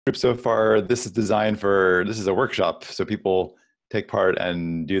group so far. This is a workshop, so people take part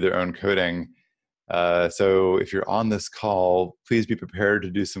and do their own coding. So if you're on this call, please be prepared to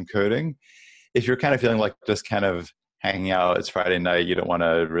do some coding. If you're kind of feeling like just kind of hanging out, it's Friday night, you don't want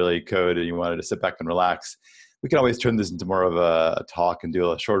to really code and you wanted to sit back and relax, we can always turn this into more of a talk and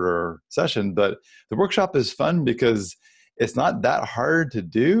do a shorter session. But the workshop is fun because it's not that hard to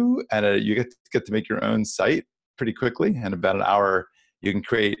do, and you get to make your own site pretty quickly. In about an hour, you can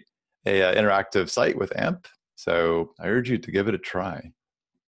create a interactive site with AMP. So I urge you to give it a try.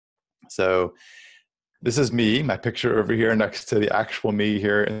 So this is me, my picture over here next to the actual me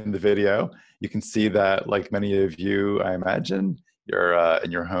here in the video. You can see that, like many of you, I imagine, you're in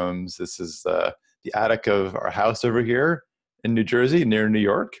your homes. This is the attic of our house over here in New Jersey, near New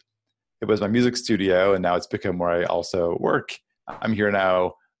York. It was my music studio, and now it's become where I also work. I'm here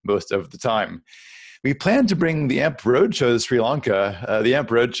now most of the time. We plan to bring the AMP Roadshow to Sri Lanka. The AMP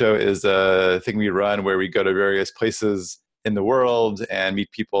Roadshow is a thing we run where we go to various places in the world and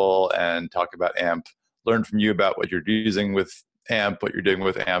meet people and talk about AMP, learn from you about what you're using with AMP, what you're doing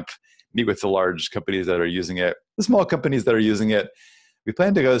with AMP, meet with the large companies that are using it, the small companies that are using it. We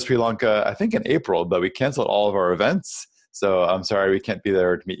plan to go to Sri Lanka, I think in April, but we canceled all of our events. So I'm sorry we can't be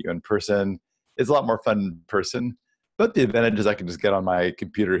there to meet you in person. It's a lot more fun in person. But the advantage is I can just get on my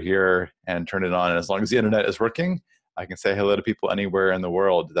computer here and turn it on. And as long as the internet is working, I can say hello to people anywhere in the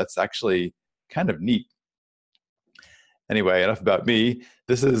world. That's actually kind of neat. Anyway, enough about me.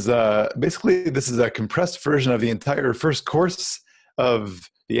 This is this is a compressed version of the entire first course of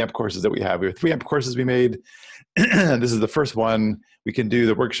the AMP courses that we have. We have 3 AMP courses we made. This is the first one. We can do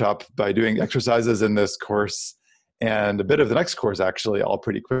the workshop by doing exercises in this course and a bit of the next course, actually, all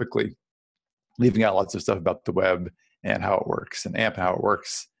pretty quickly, leaving out lots of stuff about the web and how it works, and AMP and how it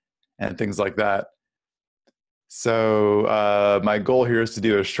works, and things like that. So my goal here is to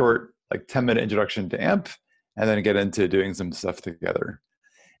do a short, like 10-minute introduction to AMP, and then get into doing some stuff together.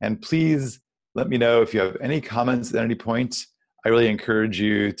 And please let me know if you have any comments at any point. I really encourage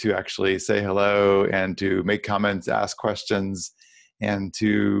you to actually say hello and to make comments, ask questions, and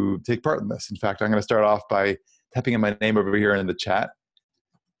to take part in this. In fact, I'm going to start off by typing in my name over here in the chat.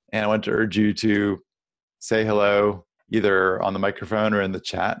 And I want to urge you to say hello, either on the microphone or in the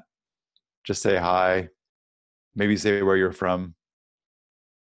chat. Just say hi. Maybe say where you're from.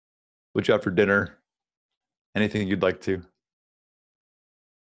 What you have for dinner. Anything you'd like to.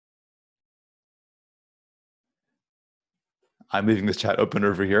 I'm leaving this chat open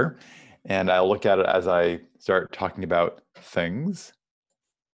over here, and I'll look at it as I start talking about things.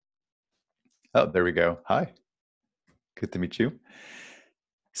 Oh, there we go. Hi. Good to meet you.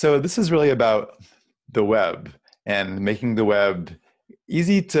 So this is really about the web and making the web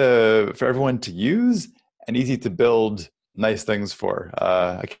easy for everyone to use and easy to build nice things for.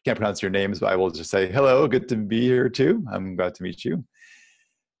 I can't pronounce your names, but I will just say, hello, good to be here too. I'm glad to meet you.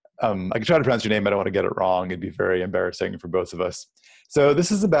 I can try to pronounce your name, but I don't want to get it wrong. It'd be very embarrassing for both of us. So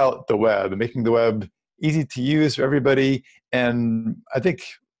this is about the web and making the web easy to use for everybody. And I think,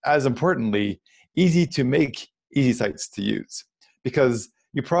 as importantly, easy to make easy sites to use. Because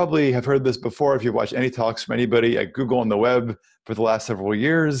you probably have heard this before if you've watched any talks from anybody at Google on the web for the last several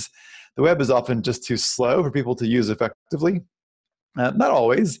years. The web is often just too slow for people to use effectively. Not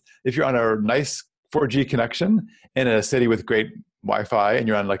always. If you're on a nice 4G connection in a city with great Wi-Fi and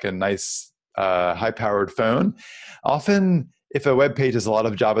you're on like a nice high-powered phone, often if a web page has a lot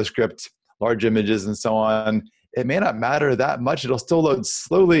of JavaScript, large images and so on, it may not matter that much. It'll still load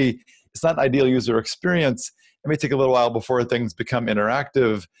slowly. It's not an ideal user experience. It may take a little while before things become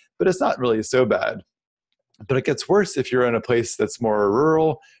interactive, but it's not really so bad. But it gets worse if you're in a place that's more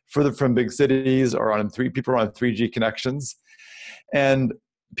rural, further from big cities, or people are on 3G connections. And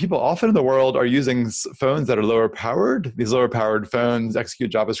people often in the world are using phones that are lower powered. These lower powered phones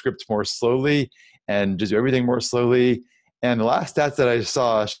execute JavaScript more slowly and just do everything more slowly. And the last stats that I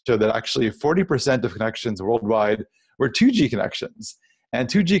saw showed that actually 40% of connections worldwide were 2G connections. And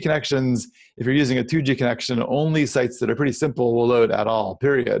 2G connections, if you're using a 2G connection, only sites that are pretty simple will load at all,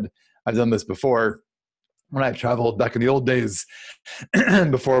 period. I've done this before. When I traveled back in the old days,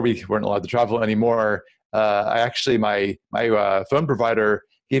 before we weren't allowed to travel anymore, my phone provider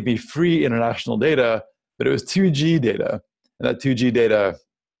gave me free international data, but it was 2G data. And that 2G data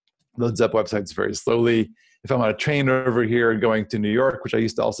loads up websites very slowly. If I'm on a train over here going to New York, which I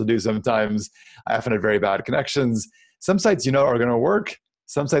used to also do sometimes, I often had very bad connections. Some sites, are going to work.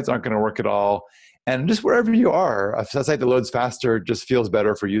 Some sites aren't going to work at all. And just wherever you are, a site that loads faster just feels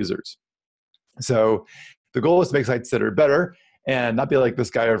better for users. So the goal is to make sites that are better and not be like this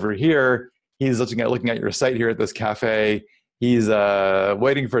guy over here. He's looking at your site here at this cafe. He's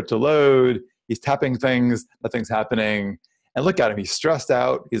waiting for it to load. He's tapping things, nothing's happening. And look at him, he's stressed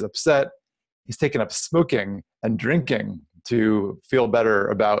out, he's upset. He's taken up smoking and drinking to feel better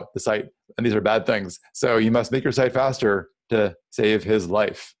about the site. And these are bad things. So you must make your site faster to save his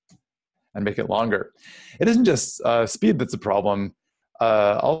life and make it longer. It isn't just speed that's a problem.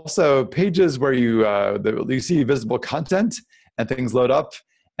 Also, pages where you see visible content and things load up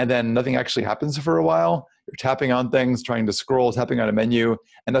and then nothing actually happens for a while. You're tapping on things, trying to scroll, tapping on a menu,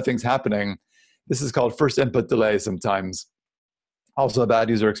 and nothing's happening. This is called first input delay sometimes. Also a bad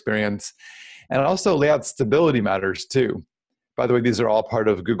user experience. And also layout stability matters too. By the way, these are all part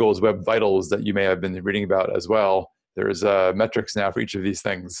of Google's Web Vitals that you may have been reading about as well. There's metrics now for each of these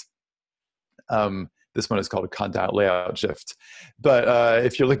things. This one is called a content layout shift. But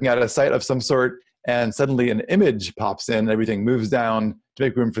if you're looking at a site of some sort and suddenly an image pops in, everything moves down to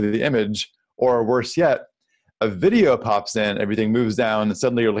make room for the image, or worse yet, a video pops in, everything moves down, and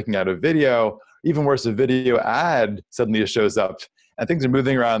suddenly you're looking at a video. Even worse, a video ad suddenly shows up, and things are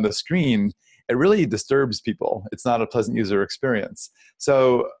moving around the screen. It really disturbs people. It's not a pleasant user experience.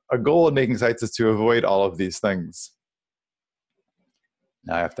 So a goal of making sites is to avoid all of these things.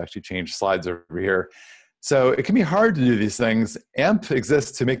 Now I have to actually change slides over here. So it can be hard to do these things. AMP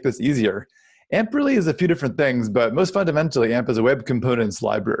exists to make this easier. AMP really is a few different things, but most fundamentally, AMP is a web components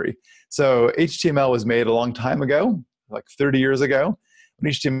library. So HTML was made a long time ago, like 30 years ago.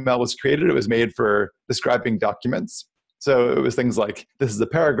 When HTML was created, it was made for describing documents. So it was things like, this is a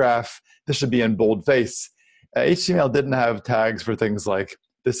paragraph, this should be in boldface. HTML didn't have tags for things like,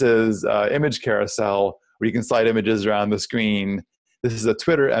 this is image carousel, where you can slide images around the screen. This is a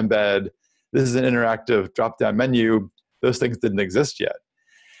Twitter embed. This is an interactive drop-down menu. Those things didn't exist yet.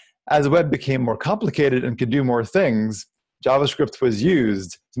 As the web became more complicated and could do more things, JavaScript was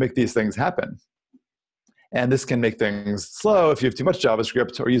used to make these things happen. And this can make things slow if you have too much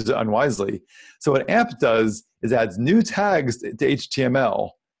JavaScript or use it unwisely. So what AMP does is adds new tags to HTML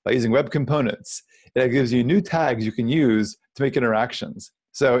by using web components. It gives you new tags you can use to make interactions.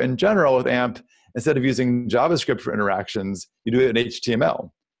 So in general with AMP, instead of using JavaScript for interactions, you do it in HTML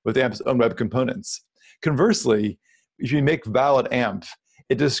with AMP's own web components. Conversely, if you make valid AMP,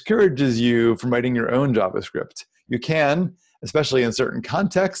 it discourages you from writing your own JavaScript. You can, especially in certain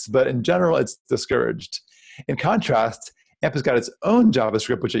contexts, but in general, it's discouraged. In contrast, AMP has got its own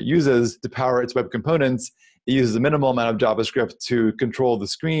JavaScript, which it uses to power its web components. It uses a minimal amount of JavaScript to control the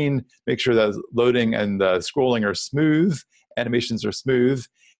screen, make sure that loading and scrolling are smooth, animations are smooth,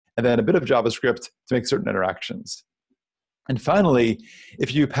 and then a bit of JavaScript to make certain interactions. And finally,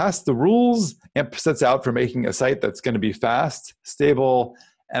 if you pass the rules AMP sets out for making a site that's going to be fast, stable,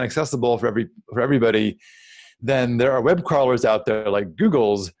 and accessible for everybody, then there are web crawlers out there like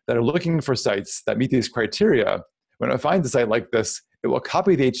Google's that are looking for sites that meet these criteria. When it finds a site like this, it will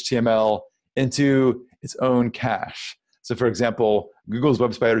copy the HTML into its own cache. So for example, Google's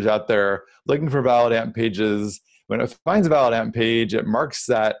web spiders out there looking for valid AMP pages. When it finds a valid AMP page, it marks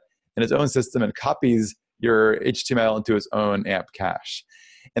that in its own system and copies your HTML into its own AMP cache.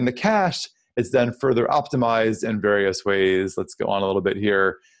 And the cache is then further optimized in various ways. Let's go on a little bit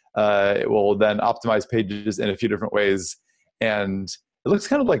here. It will then optimize pages in a few different ways. And it looks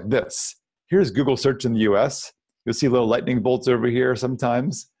kind of like this. Here's Google search in the US. You'll see little lightning bolts over here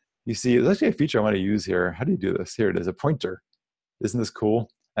sometimes. You see, there's actually a feature I want to use here. How do you do this? Here it is, a pointer. Isn't this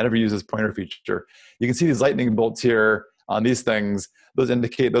cool? I never use this pointer feature. You can see these lightning bolts here on these things. Those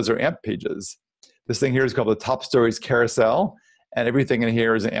indicate those are AMP pages. This thing here is called the Top Stories Carousel, and everything in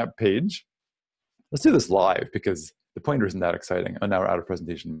here is an AMP page. Let's do this live because the pointer isn't that exciting. Oh, now we're out of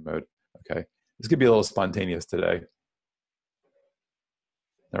presentation mode. Okay, this could be a little spontaneous today.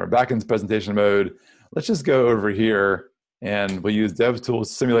 Now we're back into presentation mode. Let's just go over here and we'll use DevTools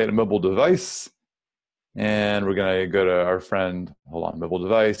to simulate a mobile device. And we're gonna go to our friend, hold on, mobile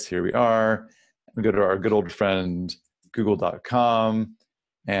device, here we are. We go to our good old friend, google.com,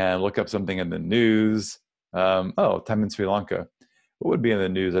 and look up something in the news. Oh, time in Sri Lanka. What would be in the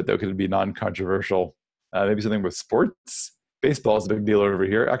news that could be non-controversial? Maybe something with sports. Baseball is a big deal over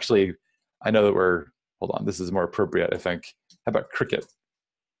here. Actually, I know that hold on, this is more appropriate, I think. How about cricket?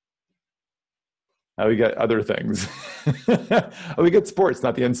 We got other things. Oh, we get sports,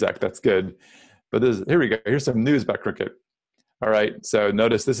 not the insect, that's good. But here we go, here's some news about cricket. All right, so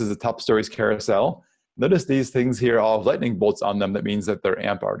notice this is a Top Stories carousel. Notice these things here all have lightning bolts on them. That means that they're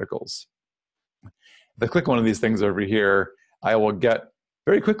AMP articles. If I click one of these things over here, I will get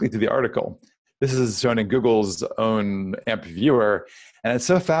very quickly to the article. This is shown in Google's own AMP viewer. And it's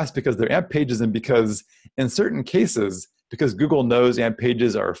so fast because they're AMP pages and because in certain cases, because Google knows AMP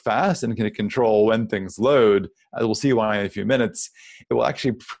pages are fast and can control when things load, as we'll see why in a few minutes, it will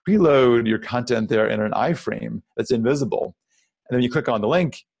actually preload your content there in an iframe that's invisible. And then when you click on the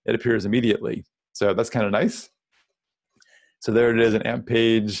link, it appears immediately. So that's kind of nice. So there it is, an AMP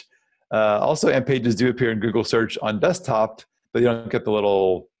page. Also, AMP pages do appear in Google search on desktop, but you don't get the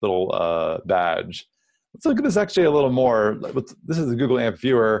little badge. Let's look at this actually a little more. This is the Google AMP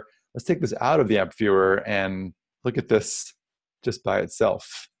viewer. Let's take this out of the AMP viewer and look at this just by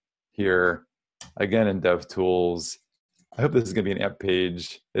itself here. Again, in DevTools. I hope this is going to be an AMP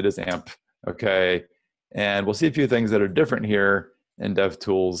page. It is AMP. Okay. And we'll see a few things that are different here in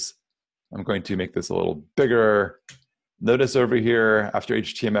DevTools. I'm going to make this a little bigger. Notice over here after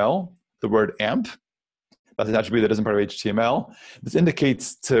HTML, the word AMP. That's an attribute that isn't part of HTML. This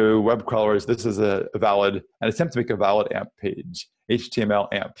indicates to web crawlers this is an attempt to make a valid AMP page, HTML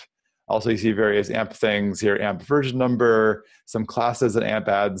AMP. Also, you see various AMP things here, AMP version number, some classes that AMP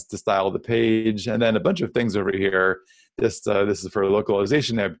adds to style the page, and then a bunch of things over here. This is for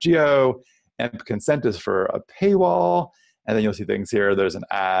localization, AMP geo, AMP consent is for a paywall, and then you'll see things here. There's an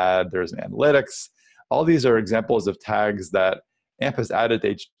ad, there's an analytics. All these are examples of tags that AMP has added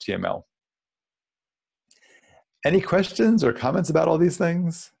to HTML. Any questions or comments about all these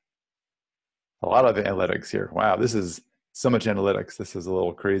things? A lot of analytics here. Wow, this is so much analytics. This is a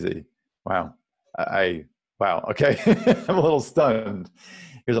little crazy. Wow. Wow, okay. I'm a little stunned.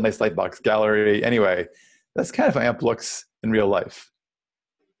 Here's a nice Lightbox gallery. Anyway, that's kind of how AMP looks in real life.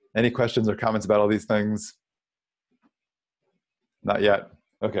 Any questions or comments about all these things? Not yet.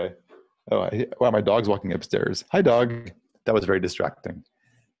 Okay. Oh, wow, my dog's walking upstairs. Hi, dog. That was very distracting.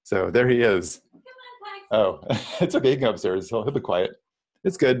 So there he is. Oh, it's okay. He can go upstairs. He'll be quiet.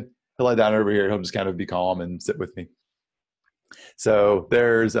 It's good. He'll lie down over here. He'll just kind of be calm and sit with me. So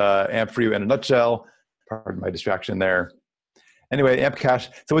there's AMP for you in a nutshell. Pardon my distraction there. Anyway, AMP cache.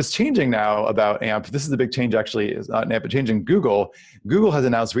 So what's changing now about AMP, this is the big change actually, is not AMP, but changing Google. Google has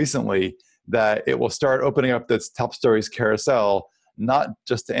announced recently that it will start opening up this top stories carousel, not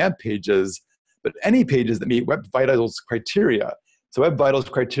just to AMP pages, but any pages that meet Web Vitals criteria. So Web Vitals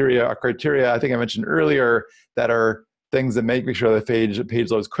criteria are criteria, I think I mentioned earlier, that are things that make sure the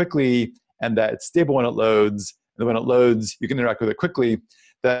page loads quickly and that it's stable when it loads. And when it loads, you can interact with it quickly.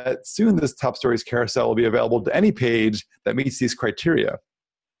 That soon this top stories carousel will be available to any page that meets these criteria.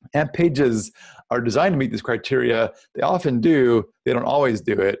 AMP pages are designed to meet these criteria. They often do. They don't always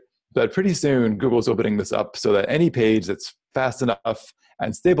do it. But pretty soon, Google's opening this up so that any page that's fast enough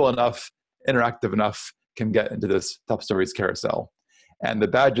and stable enough, interactive enough, can get into this top stories carousel. And the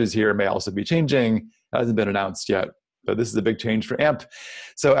badges here may also be changing. It hasn't been announced yet, but this is a big change for AMP.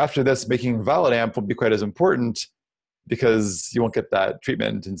 So after this, making valid AMP will be quite as important because you won't get that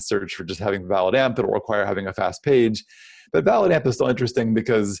treatment in search for just having valid AMP. It'll require having a fast page. But valid AMP is still interesting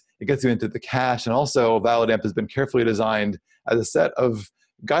because it gets you into the cache, and also valid AMP has been carefully designed as a set of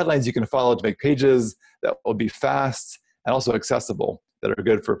guidelines you can follow to make pages that will be fast and also accessible, that are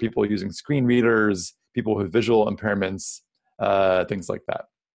good for people using screen readers, people with visual impairments, things like that.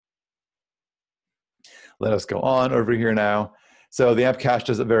 Let us go on over here now. So the AMP cache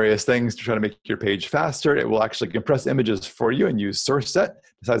does various things to try to make your page faster. It will actually compress images for you and use source set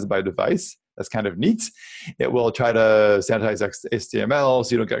decided by device. That's kind of neat. It will try to sanitize HTML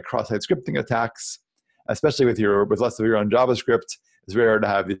so you don't get cross-site scripting attacks, especially with less of your own JavaScript. It's very hard to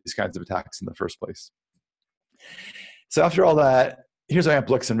have these kinds of attacks in the first place. So after all that, here's how AMP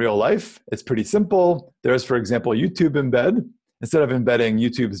looks in real life. It's pretty simple. There's, for example, YouTube embed. Instead of embedding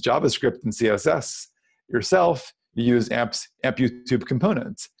YouTube's JavaScript and CSS yourself, you use AMP YouTube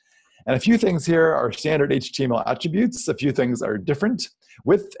components. And a few things here are standard HTML attributes. A few things are different.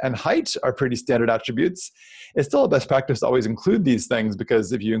 Width and height are pretty standard attributes. It's still a best practice to always include these things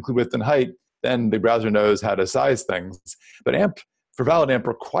because if you include width and height, then the browser knows how to size things. But AMP, for valid AMP,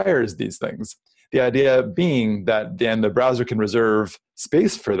 requires these things. The idea being that then the browser can reserve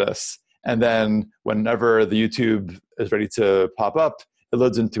space for this. And then whenever the YouTube is ready to pop up, it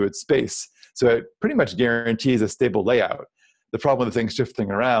loads into its space. So it pretty much guarantees a stable layout. The problem with things shifting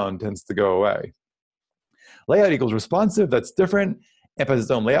around tends to go away. Layout equals responsive, that's different. AMP has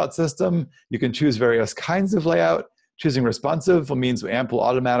its own layout system. You can choose various kinds of layout. Choosing responsive means AMP will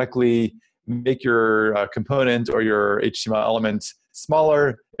automatically make your component or your HTML element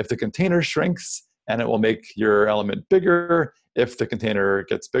smaller if the container shrinks, and it will make your element bigger if the container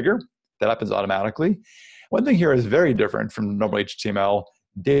gets bigger. That happens automatically. One thing here is very different from normal HTML,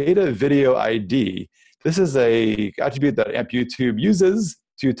 data video ID. This is an attribute that AMP YouTube uses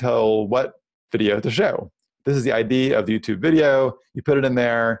to tell what video to show. This is the ID of the YouTube video. You put it in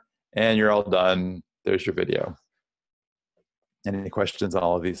there, and you're all done. There's your video. Any questions on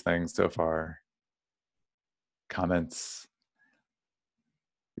all of these things so far? Comments?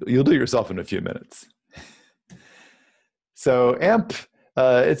 You'll do it yourself in a few minutes. So AMP,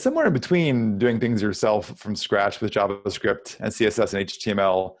 it's somewhere in between doing things yourself from scratch with JavaScript and CSS and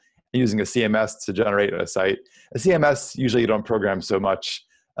HTML, and using a CMS to generate a site. A CMS, usually you don't program so much.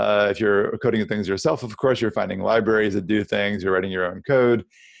 If you're coding things yourself, of course, you're finding libraries that do things, you're writing your own code.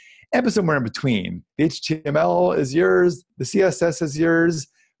 AMP is somewhere in between. The HTML is yours, the CSS is yours,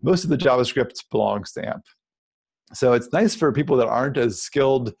 most of the JavaScript belongs to AMP. So it's nice for people that aren't as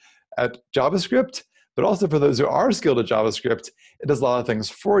skilled at JavaScript, but also for those who are skilled at JavaScript, it does a lot of things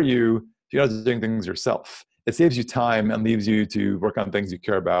for you. You're not doing things yourself. It saves you time and leaves you to work on things you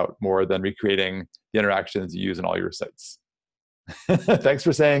care about more than recreating the interactions you use in all your sites. Thanks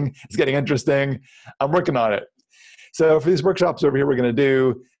for saying it's getting interesting. I'm working on it. So for these workshops over here, we're going to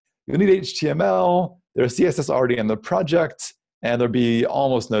do, you'll need HTML. There's CSS already in the project, and there'll be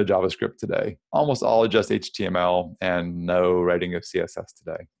almost no JavaScript today. Almost all just HTML and no writing of CSS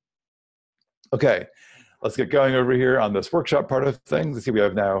today. Okay, let's get going over here on this workshop part of things. Let's see, we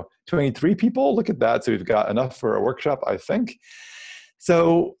have now 23 people. Look at that. So we've got enough for a workshop, I think.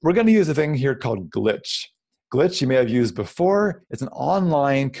 So we're going to use a thing here called Glitch. Glitch you may have used before. It's an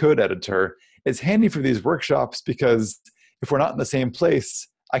online code editor. It's handy for these workshops because if we're not in the same place,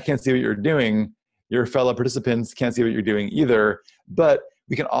 I can't see what you're doing. Your fellow participants can't see what you're doing either, but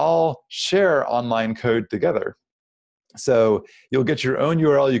we can all share online code together. So you'll get your own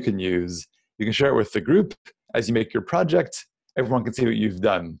URL you can use. You can share it with the group as you make your project. Everyone can see what you've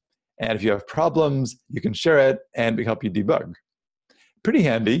done. And if you have problems, you can share it and we help you debug. Pretty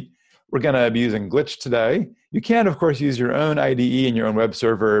handy. We're going to be using Glitch today. You can, of course, use your own IDE and your own web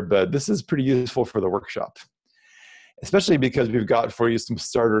server, but this is pretty useful for the workshop, especially because we've got for you some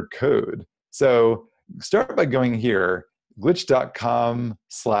starter code. So start by going here,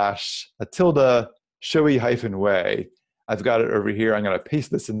 glitch.com/showy-way. I've got it over here. I'm going to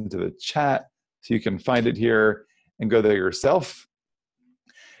paste this into the chat so you can find it here and go there yourself.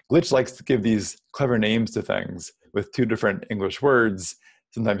 Glitch likes to give these clever names to things with 2 different English words,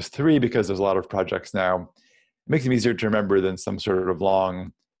 sometimes 3 because there's a lot of projects now. It makes them easier to remember than some sort of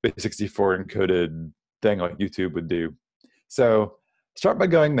long base64 encoded thing like YouTube would do. So start by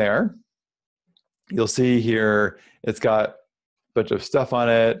going there. You'll see here it's got a bunch of stuff on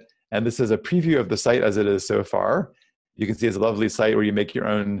it, and this is a preview of the site as it is so far. You can see it's a lovely site where you make your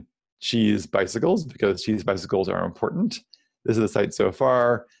own cheese bicycles because cheese bicycles are important. This is the site so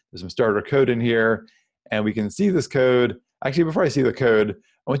far. There's some starter code in here, and we can see this code. Actually, before I see the code,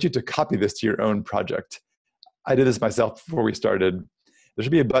 I want you to copy this to your own project. I did this myself before we started. There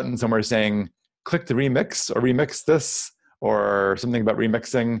should be a button somewhere saying, click to remix or remix this or something about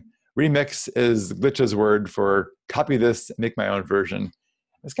remixing. Remix is Glitch's word for copy this and make my own version.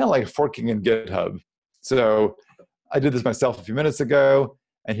 It's kind of like forking in GitHub. So I did this myself a few minutes ago,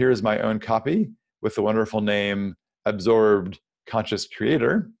 and here's my own copy with the wonderful name Absorbed Conscious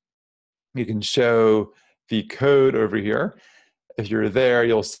Creator. You can show the code over here. If you're there,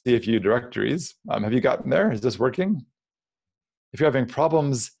 you'll see a few directories. Have you gotten there? Is this working? If you're having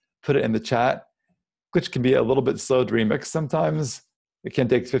problems, put it in the chat. Glitch can be a little bit slow to remix sometimes. It can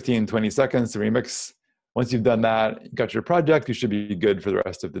take 15, 20 seconds to remix. Once you've done that, you got your project, you should be good for the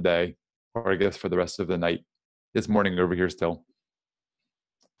rest of the day, or I guess for the rest of the night. It's morning over here still.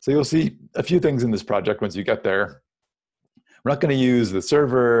 So you'll see a few things in this project once you get there. We're not going to use the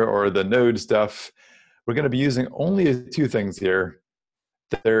server or the node stuff. We're going to be using only 2 things here.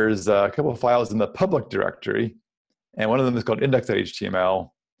 There's a couple of files in the public directory, and one of them is called index.html.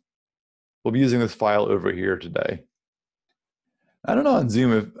 We'll be using this file over here today. I don't know on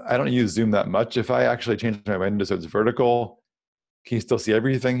Zoom, if I don't use Zoom that much. If I actually change my window so it's vertical, can you still see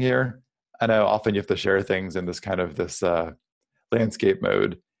everything here? I know often you have to share things in this kind of landscape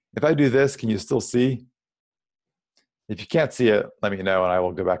mode. If I do this, can you still see? If you can't see it, let me know and I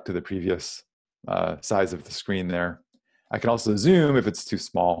will go back to the previous size of the screen there. I can also zoom if it's too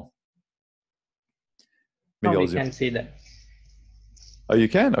small. Maybe we can see that. Oh, you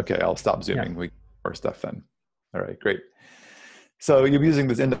can? Okay, I'll stop zooming. We more stuff then. All right, great. So you'll be using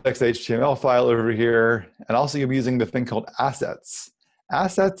this index.html file over here, and also you'll be using the thing called assets.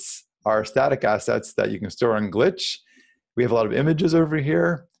 Assets are static assets that you can store on Glitch. We have a lot of images over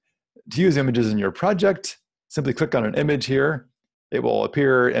here. To use images in your project, simply click on an image here. It will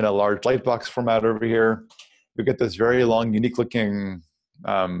appear in a large lightbox format over here. You'll get this very long, unique looking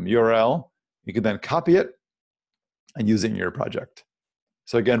URL. You can then copy it and use it in your project.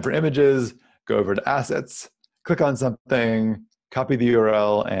 So again, for images, go over to assets, click on something, copy the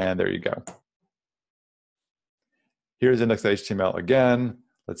URL, and there you go. Here's index.html again.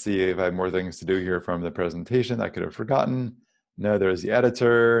 Let's see if I have more things to do here from the presentation I could have forgotten. No, there's the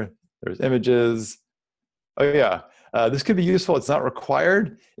editor, there's images. Oh yeah, this could be useful. It's not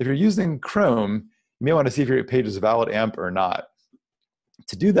required. If you're using Chrome, you may want to see if your page is valid AMP or not.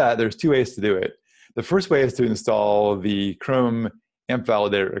 To do that, there's two ways to do it. The first way is to install the Chrome AMP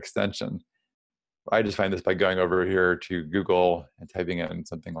validator extension. I just find this by going over here to Google and typing in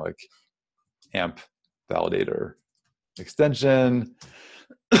something like AMP validator extension,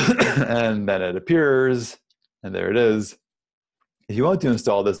 and then it appears, and there it is. If you want to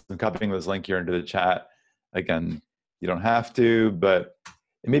install this, I'm copying this link here into the chat. Again, you don't have to, but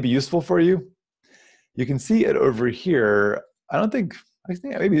it may be useful for you. You can see it over here. I think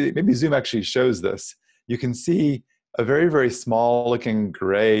maybe Zoom actually shows this. You can see a very, very small looking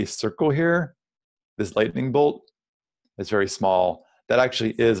gray circle here, this lightning bolt. It's very small. That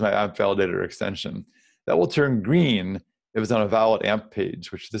actually is my AMP validator extension. That will turn green if it's on a valid AMP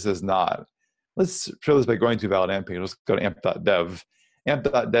page, which this is not. Let's show this by going to a valid AMP page. Let's go to amp.dev.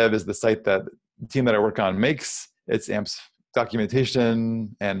 Amp.dev is the site that the team that I work on makes. It's AMP's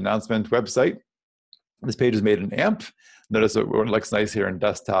documentation and announcement website. This page is made in AMP. Notice it looks nice here in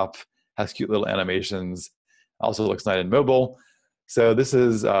desktop, has cute little animations, also looks nice in mobile. So this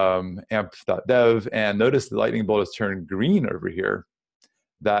is amp.dev, and notice the lightning bolt has turned green over here.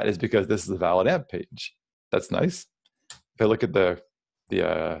 That is because this is a valid AMP page. That's nice. If I look at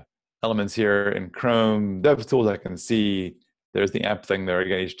the elements here in Chrome DevTools, I can see there's the AMP thing there,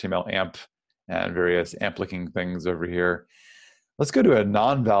 again, HTML AMP and various AMP-looking things over here. Let's go to a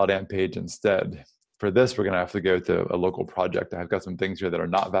non-valid AMP page instead. For this, we're going to have to go to a local project. I've got some things here that are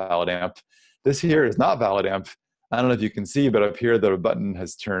not valid AMP. This here is not valid AMP. I don't know if you can see, but up here the button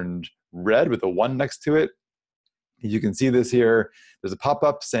has turned red with a 1 next to it. You can see this here. There's a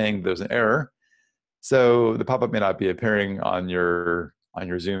pop-up saying there's an error. So the pop-up may not be appearing on your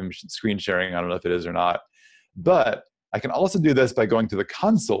Zoom screen sharing. I don't know if it is or not. But I can also do this by going to the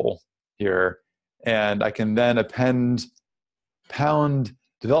console here, and I can then append pound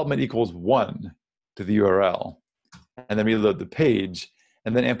development equals 1 to the URL, and then reload the page,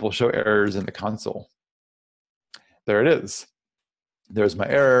 and then AMP will show errors in the console. There it is. There's my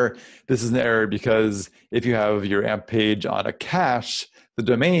error. This is an error because if you have your AMP page on a cache, the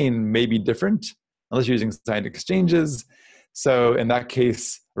domain may be different unless you're using signed exchanges. So in that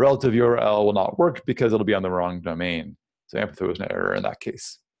case, a relative URL will not work because it'll be on the wrong domain. So AMP throws an error in that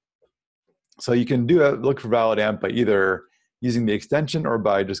case. So you can look for valid AMP by either using the extension or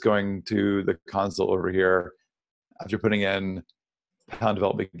by just going to the console over here after putting in pound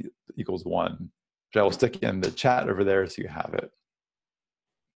development equals 1, which I will stick in the chat over there so you have it.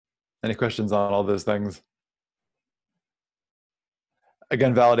 Any questions on all those things?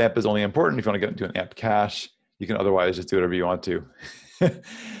 Again, valid AMP is only important if you want to get into an AMP cache. You can otherwise just do whatever you want to.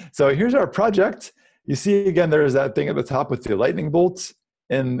 So here's our project. You see, again, there's that thing at the top with the lightning bolts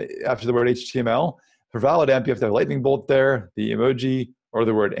and after the word HTML. For valid AMP, you have to have a lightning bolt there, the emoji, or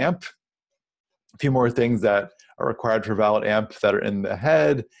the word AMP. A few more things that are required for valid AMP that are in the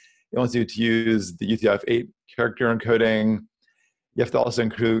head. It wants you to use the UTF-8 character encoding. You have to also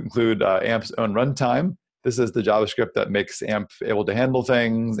include AMP's own runtime. This is the JavaScript that makes AMP able to handle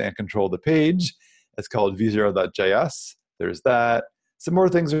things and control the page. It's called v0.js. There's that. Some more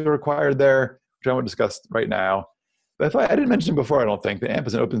things are required there, which I won't discuss right now. But if I didn't mention before, I don't think, that AMP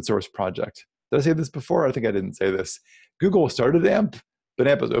is an open source project. Did I say this before? I think I didn't say this. Google started AMP, but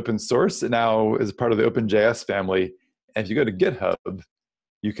AMP is open source. It now is part of the OpenJS family. And if you go to GitHub,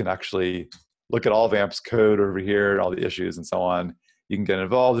 you can actually look at all of AMP's code over here and all the issues and so on. You can get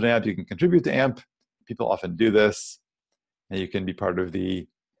involved in AMP. You can contribute to AMP. People often do this. And you can be part of the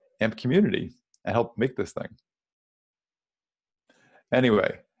AMP community and help make this thing.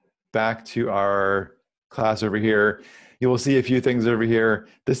 Anyway, back to our class over here. You will see a few things over here.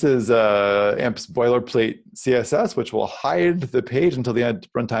 This is AMP's boilerplate CSS, which will hide the page until the AMP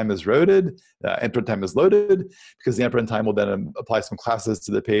runtime is loaded, because the AMP runtime will then apply some classes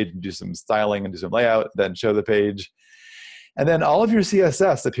to the page and do some styling and do some layout, then show the page. And then all of your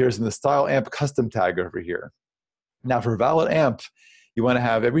CSS appears in the style AMP custom tag over here. Now for valid AMP, you want to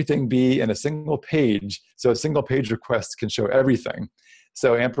have everything be in a single page, so a single page request can show everything.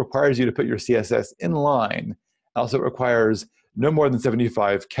 So AMP requires you to put your CSS in line. Also, it requires no more than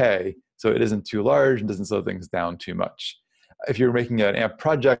 75K, so it isn't too large and doesn't slow things down too much. If you're making an AMP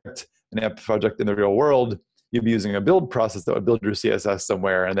project in the real world, you'd be using a build process that would build your CSS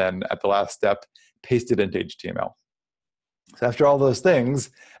somewhere, and then at the last step, paste it into HTML. So after all those things,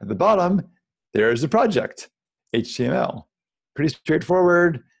 at the bottom, there's the project, HTML. Pretty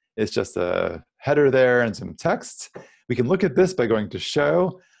straightforward. It's just a header there and some text. We can look at this by going to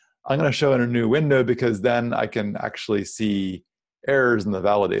show. I'm going to show in a new window because then I can actually see errors in the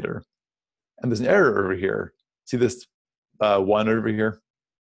validator. And there's an error over here. See this 1 over here?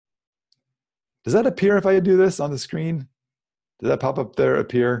 Does that appear if I do this on the screen? Does that pop up there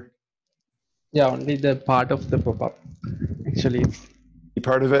appear? Yeah, only the part of the pop-up. Actually,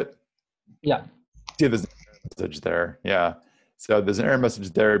 Part of it? yeah. See, there's an error message there. Yeah. So there's an error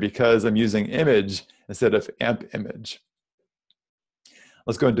message there because I'm using image instead of amp image.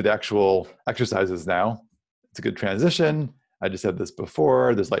 Let's go into the actual exercises now. It's a good transition. I just said this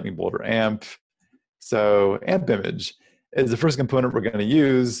before. There's lightning bolt or amp. So amp image is the first component we're going to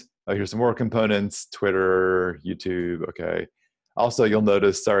use. Here's some more components: Twitter, YouTube. Okay. Also, you'll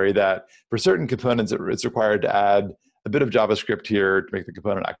notice, sorry, that for certain components, it's required to add a bit of JavaScript here to make the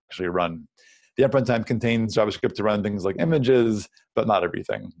component actually run. The AMP runtime contains JavaScript to run things like images, but not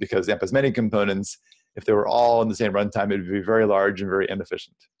everything, because AMP has many components. If they were all in the same runtime, it would be very large and very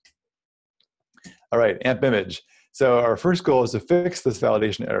inefficient. All right, AMP image. So our first goal is to fix this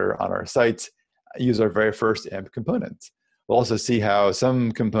validation error on our site, use our very first AMP component. We'll also see how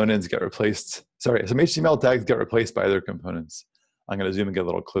some components get replaced, some HTML tags get replaced by other components. I'm going to zoom and get a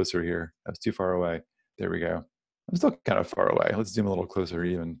little closer here. That was too far away. There we go. I'm still kind of far away. Let's zoom a little closer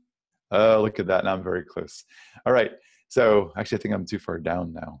even. Oh, look at that. Now I'm very close. All right. So actually, I think I'm too far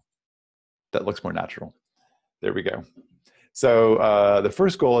down now. That looks more natural. There we go. So the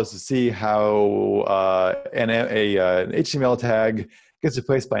first goal is to see how an HTML tag gets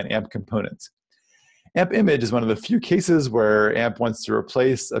replaced by an AMP component. AMP image is one of the few cases where AMP wants to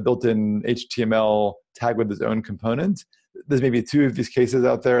replace a built-in HTML tag with its own component. There's maybe 2 of these cases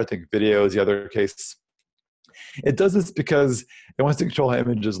out there. I think video is the other case. It does this because it wants to control how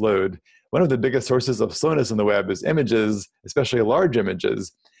images load. One of the biggest sources of slowness on the web is images, especially large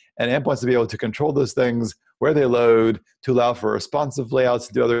images. And AMP wants to be able to control those things, where they load, to allow for responsive layouts,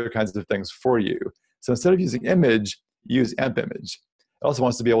 to do other kinds of things for you. So instead of using image, use AMP image. It also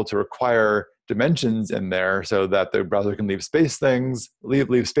wants to be able to require dimensions in there so that the browser can leave space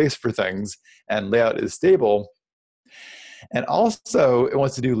for things, and layout is stable. And also, it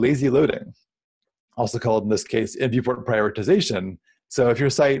wants to do lazy loading, also called in this case in-viewport prioritization. So if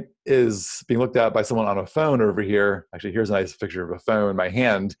your site is being looked at by someone on a phone over here, actually here's a nice picture of a phone in my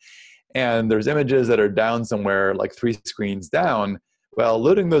hand, and there's images that are down somewhere like 3 screens down, well,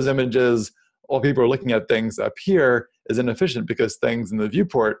 loading those images while people are looking at things up here is inefficient because things in the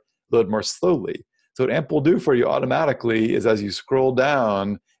viewport load more slowly. So what AMP will do for you automatically is as you scroll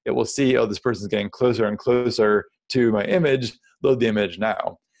down, it will see, oh, this person's getting closer and closer to my image, load the image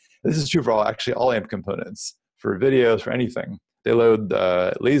now. This is true for all AMP components, for videos, for anything. They load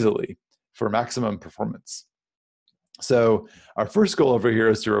lazily for maximum performance. So our first goal over here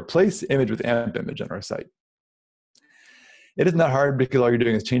is to replace image with AMP image on our site. It isn't that hard because all you're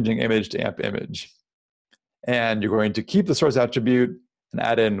doing is changing image to AMP image. And you're going to keep the source attribute and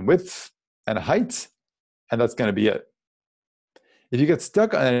add in width and height, and that's going to be it. If you get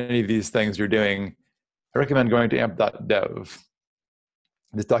stuck on any of these things you're doing, I recommend going to amp.dev.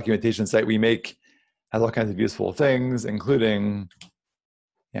 This documentation site we make has all kinds of useful things, including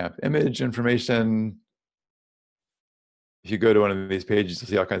AMP image information. If you go to one of these pages, you'll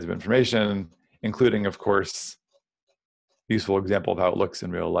see all kinds of information, including, of course, a useful example of how it looks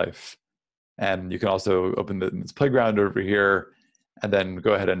in real life. And you can also open this playground over here and then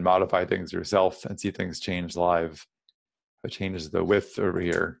go ahead and modify things yourself and see things change live. It changes the width over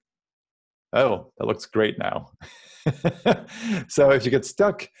here. Oh, that looks great now. So if you get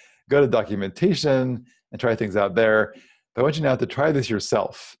stuck, go to documentation and try things out there. But I want you now to try this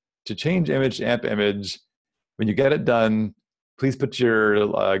yourself. To change image to AMP image, when you get it done, please put your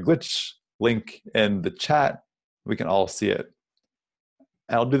glitch link in the chat. We can all see it.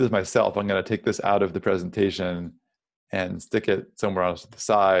 And I'll do this myself. I'm going to take this out of the presentation and stick it somewhere else to the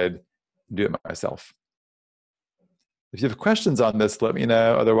side and do it myself. If you have questions on this, let me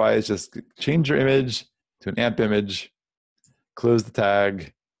know. Otherwise, just change your image to an AMP image, close the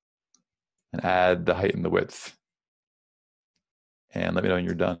tag, and add the height and the width. And let me know when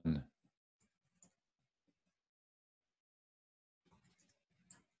you're done.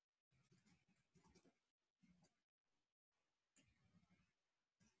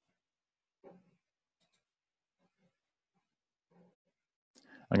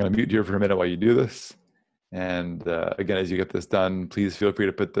 I'm going to mute here for a minute while you do this. And again, as you get this done, please feel free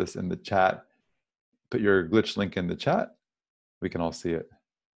to put this in the chat. Put your glitch link in the chat. We can all see it.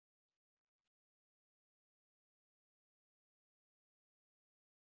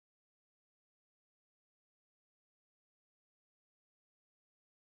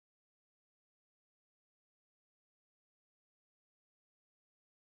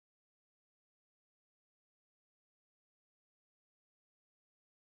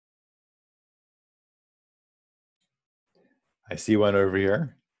 I see one over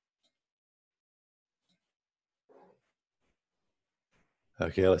here.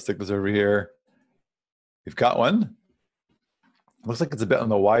 Okay, let's stick this over here. We've got one. Looks like it's a bit on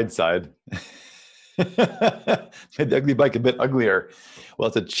the wide side. Made the ugly bike a bit uglier. Well,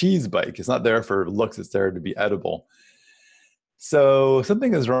 it's a cheese bike. It's not there for looks, it's there to be edible. So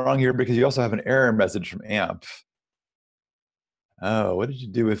something is wrong here because you also have an error message from AMP. Oh, what did you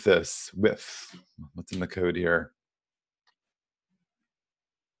do with this? With, what's in the code here?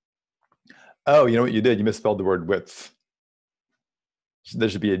 Oh, you know what you did? You misspelled the word width. There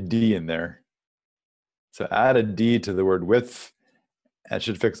should be a D in there. So add a D to the word width, and it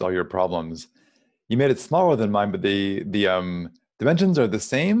should fix all your problems. You made it smaller than mine, but the dimensions are the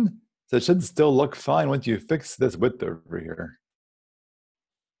same, so it should still look fine once you fix this width over here.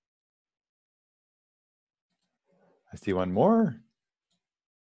 I see one more.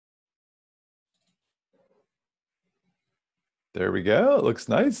 There we go. It looks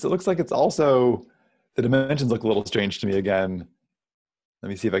nice. It looks like it's also, the dimensions look a little strange to me again. Let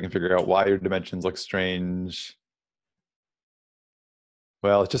me see if I can figure out why your dimensions look strange.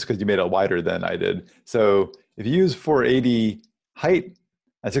 Well, it's just because you made it wider than I did. So if you use 480 height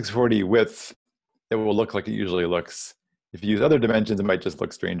and 640 width, it will look like it usually looks. If you use other dimensions, it might just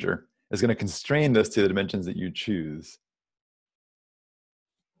look stranger. It's going to constrain this to the dimensions that you choose.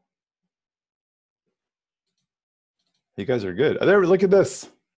 You guys are good. Oh, there, look at this.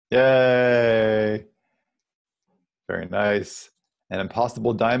 Yay. Very nice. An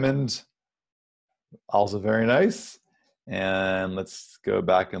impossible diamond, also very nice. And let's go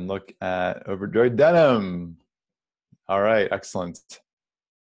back and look at overjoyed denim. All right, excellent.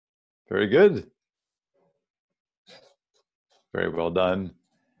 Very good. Very well done.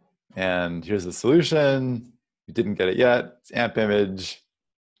 And here's the solution. You didn't get it yet. It's AMP image.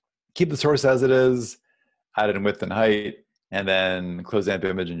 Keep the source as it is, add it in width and height, and then close AMP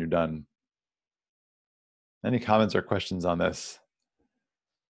image and you're done. Any comments or questions on this?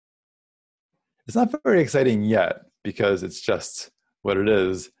 It's not very exciting yet because it's just what it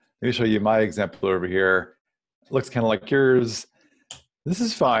is. Let me show you my example over here. It looks kind of like yours. This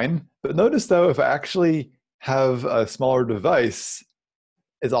is fine, but notice though, if I actually have a smaller device,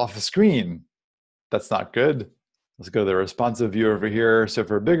 it's off the screen. That's not good. Let's go to the responsive view over here. So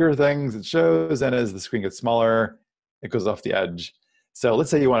for bigger things, it shows, and as the screen gets smaller, it goes off the edge. So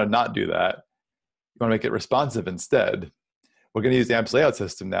let's say you want to not do that. You want to make it responsive instead. We're going to use the AMP's layout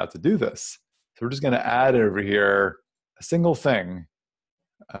system now to do this. So we're just going to add over here a single thing.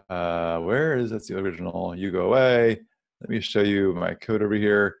 Where is, that's the original, you go away. Let me show you my code over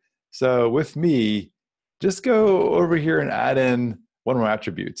here. So with me, just go over here and add in one more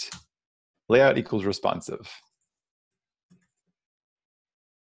attribute. Layout equals responsive.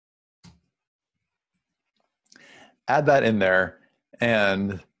 Add that in there,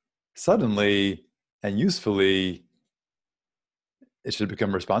 and suddenly and usefully, it should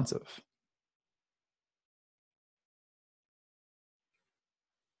become responsive.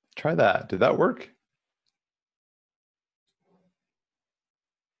 Try that. Did that work?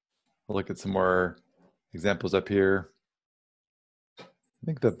 I'll look at some more examples up here. I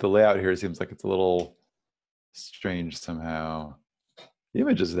think that the layout here seems like it's a little strange somehow. The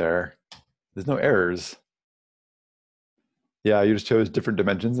image is there. There's no errors. Yeah, you just chose different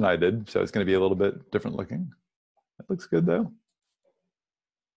dimensions than I did, so it's going to be a little bit different looking. That looks good though.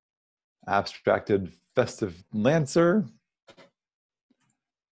 Abstracted festive lancer.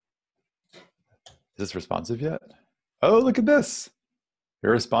 Is this responsive yet? Oh, look at this.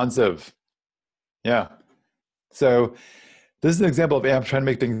 You're responsive. Yeah. So this is an example of AMP trying to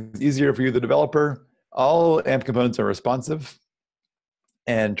make things easier for you, the developer. All AMP components are responsive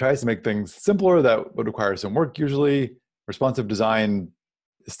and tries to make things simpler that would require some work usually. Responsive design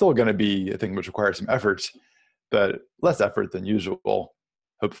is still going to be a thing which requires some effort, but less effort than usual,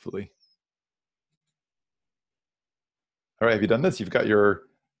 hopefully. All right, have you done this? You've got your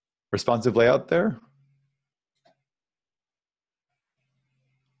responsive layout there?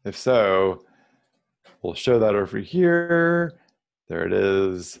 If so, we'll show that over here. There it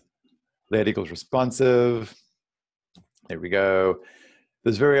is. Layout equals responsive. There we go.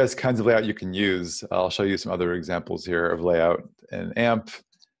 There's various kinds of layout you can use. I'll show you some other examples here of layout in AMP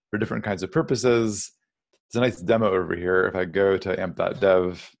for different kinds of purposes. There's a nice demo over here. If I go to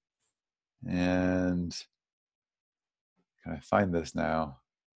amp.dev and can I find this now?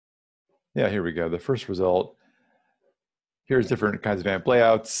 Yeah, here we go. The first result. Here's different kinds of AMP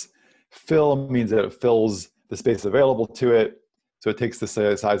layouts. Fill means that it fills the space available to it. So it takes the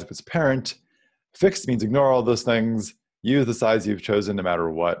size of its parent. Fixed means ignore all those things. Use the size you've chosen no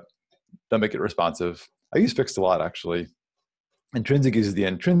matter what. Don't make it responsive. I use fixed a lot, actually. Intrinsic uses the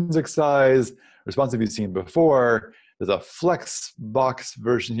intrinsic size. Responsive you've seen before. There's a flex box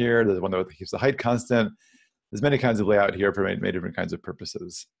version here. There's one that keeps the height constant. There's many kinds of layout here for many different kinds of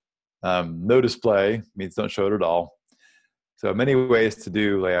purposes. No display means don't show it at all. So many ways to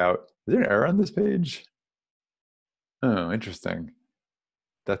do layout. Is there an error on this page? Oh, interesting.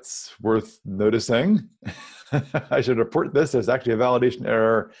 That's worth noticing. I should report this. There's actually a validation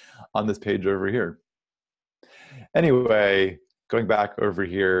error on this page over here. Anyway, going back over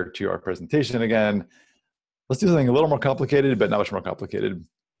here to our presentation again, let's do something a little more complicated, but not much more complicated.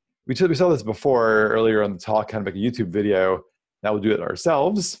 We saw this before earlier on the talk, kind of make a YouTube video. Now we'll do it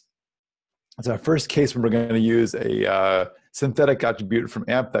ourselves. It's our first case when we're going to use a synthetic attribute from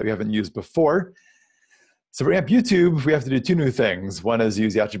AMP that we haven't used before. So for AMP YouTube, we have to do two new things. One is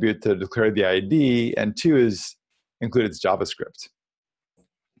use the attribute to declare the ID, and two is include its JavaScript.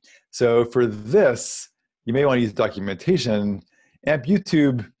 So for this, you may want to use documentation. AMP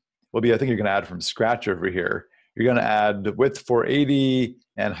YouTube will be, I think you're going to add from scratch over here. You're going to add width 480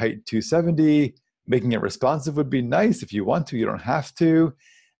 and height 270. Making it responsive would be nice if you want to. You don't have to.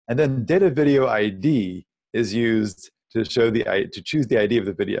 And then data video ID is used to choose the ID of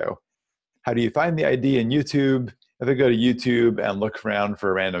the video. How do you find the ID in YouTube? If I go to YouTube and look around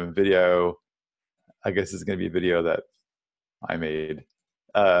for a random video, I guess it's going to be a video that I made.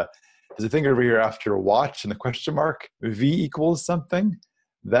 There's a thing over here after watch and the question mark, V equals something.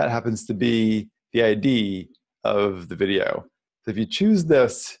 That happens to be the ID of the video. So if you choose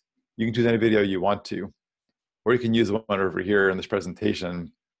this, you can choose any video you want to. Or you can use one over here in this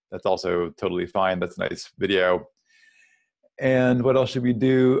presentation. That's also totally fine. That's a nice video. And what else should we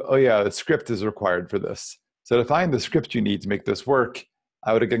do? Oh yeah, the script is required for this. So to find the script you need to make this work,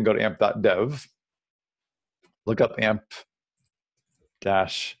 I would again go to amp.dev, look up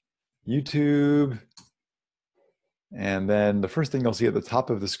amp-YouTube, and then the first thing you'll see at the top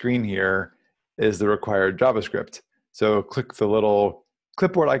of the screen here is the required JavaScript. So click the little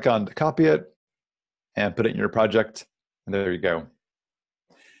clipboard icon to copy it and put it in your project, and there you go.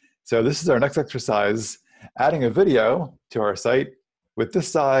 So this is our next exercise, adding a video to our site with this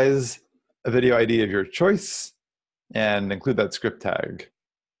size, a video ID of your choice, and include that script tag.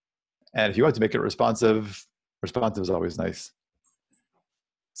 And if you want to make it responsive, responsive is always nice.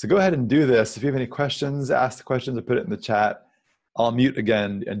 So go ahead and do this. If you have any questions, ask the questions or put it in the chat. I'll mute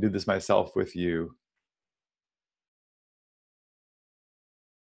again and do this myself with you.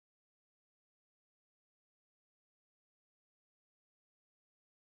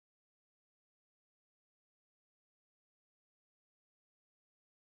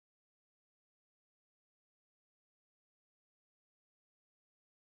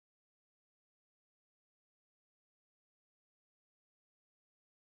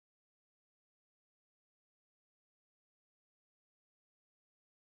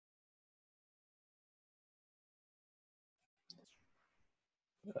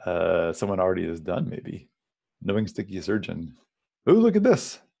 Someone already is done, maybe. Knowing Sticky Surgeon. Ooh, look at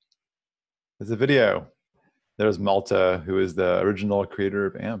this. There's a video. There's Malta, who is the original creator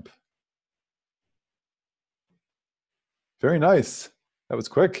of AMP. Very nice. That was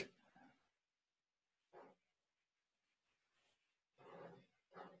quick.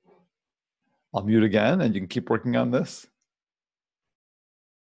 I'll mute again, and you can keep working on this.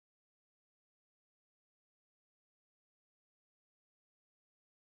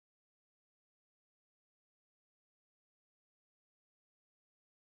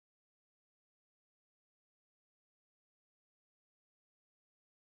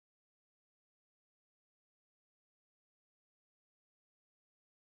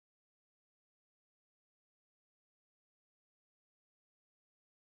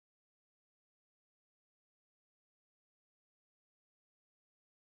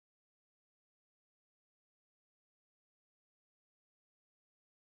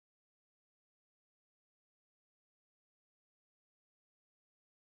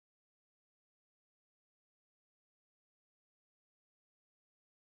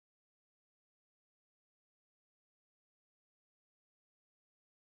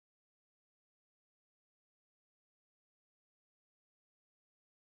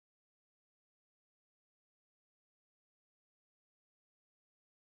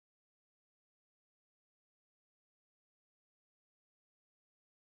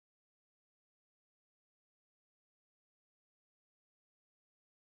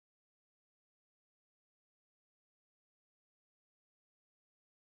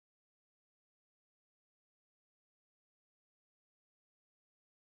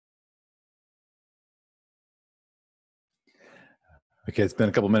 Okay, it's been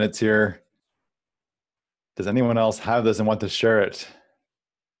a couple minutes here. Does anyone else have this and want to share it?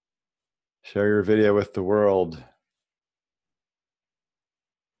 Share your video with the world.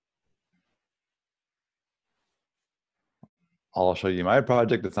 I'll show you my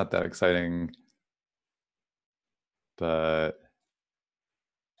project. It's not that exciting, but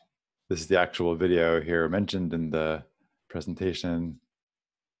this is the actual video here mentioned in the presentation.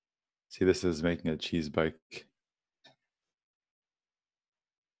 See, this is making a cheese bike.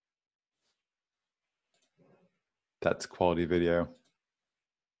 That's quality video.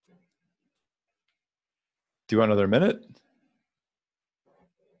 Do you want another minute?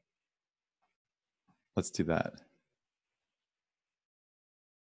 Let's do that.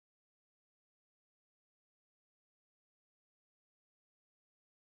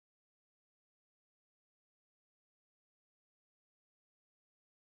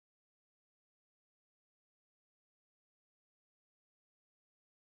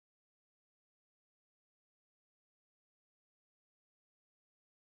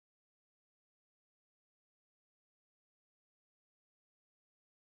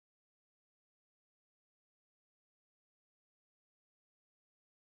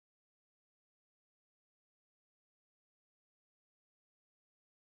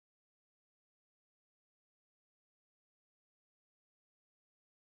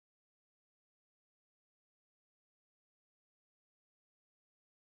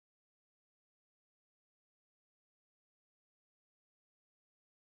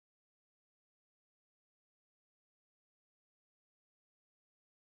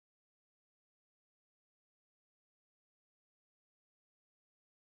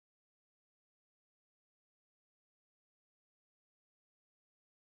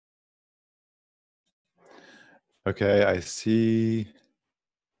 Okay, I see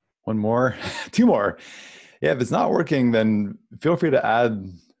one more, two more. Yeah, if it's not working, then feel free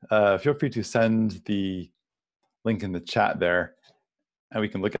to feel free to send the link in the chat there and we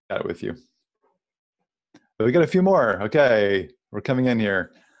can look at it with you. But we got a few more. Okay, we're coming in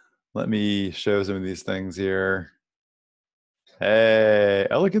here. Let me show some of these things here. Hey,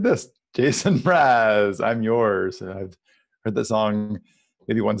 oh, look at this. Jason Mraz, I'm yours. I've heard that song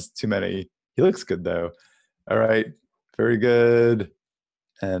maybe once too many. He looks good though. All right, very good.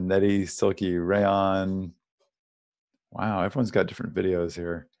 And Nettie Silky Rayon. Wow, everyone's got different videos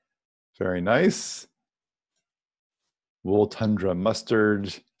here. Very nice. Wool Tundra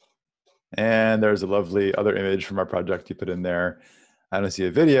Mustard. And there's a lovely other image from our project you put in there. I don't see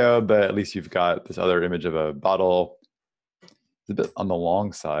a video, but at least you've got this other image of a bottle. It's a bit on the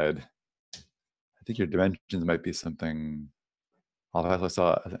long side. I think your dimensions might be something. I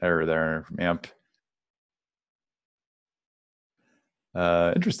saw an error there from AMP.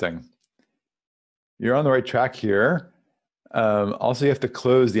 Interesting. You're on the right track here. Also, you have to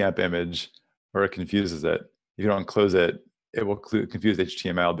close the AMP image or it confuses it. If you don't close it, it will confuse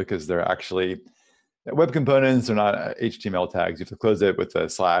HTML because they're actually web components are not HTML tags. You have to close it with a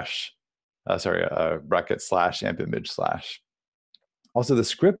slash, bracket slash AMP image slash. Also, the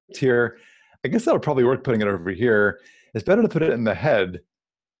script here, I guess that'll probably work putting it over here. It's better to put it in the head,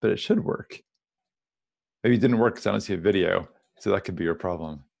 but it should work. Maybe it didn't work because I don't see a video, so that could be your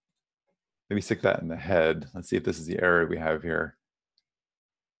problem. Maybe stick that in the head. Let's see if this is the error we have here.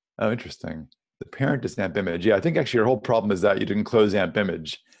 Oh, interesting. The parent is AMP image. Yeah, I think actually your whole problem is that you didn't close AMP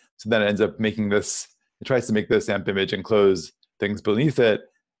image. So then it ends up making this, it tries to make this AMP image and close things beneath it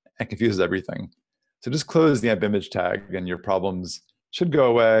and confuses everything. So just close the AMP image tag and your problems should go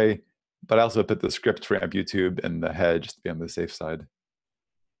away. But I also put the script for AMP YouTube in the head just to be on the safe side.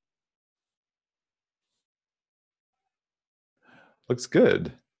 Looks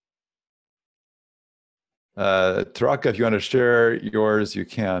good. Taraka, if you want to share yours, you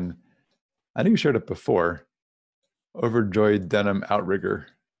can. I know you shared it before. Overjoyed Denim Outrigger.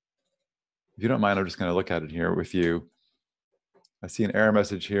 If you don't mind, I'm just going to look at it here with you. I see an error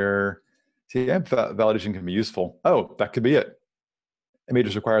message here. See, AMP validation can be useful. Oh, that could be it. It may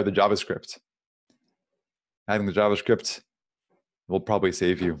just require the JavaScript. Adding the JavaScript will probably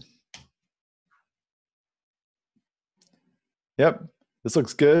save you. Yep, this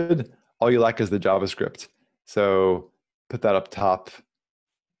looks good. All you lack is the JavaScript. So put that up top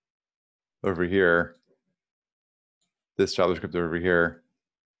over here, this JavaScript over here,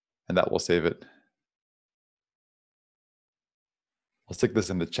 and that will save it. I'll stick this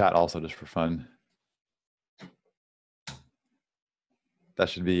in the chat also just for fun. That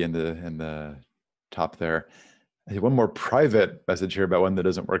should be in the top there. I have one more private message here about one that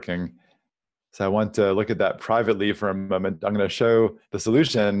isn't working. So I want to look at that privately for a moment. I'm going to show the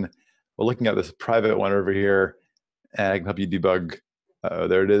solution. We're looking at this private one over here, and I can help you debug.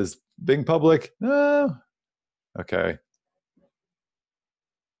 There it is, being public. No, Okay.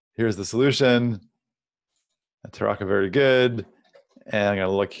 Here's the solution. Taraka, very good. And I'm going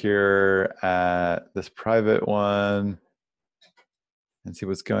to look here at this private one and see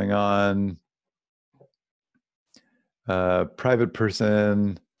what's going on. Private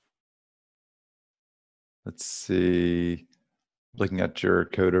person. Let's see. Looking at your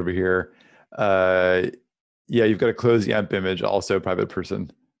code over here. Yeah, you've got to close the AMP image, also private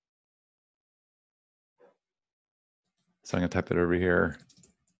person. So I'm going to type it over here.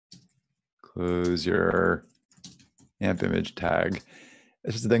 Close your AMP image tag.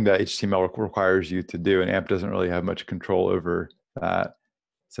 It's just a thing that HTML requires you to do, and AMP doesn't really have much control over that.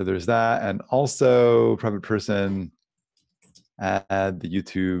 So there's that, and also private person, add the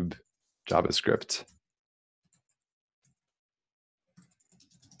YouTube JavaScript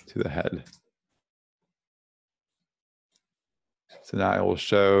to the head. So now I will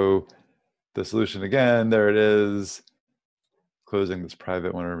show the solution again. There it is. Closing this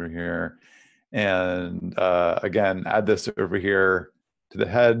private one over here. And again, add this over here to the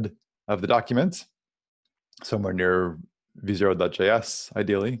head of the document, somewhere near v0.js,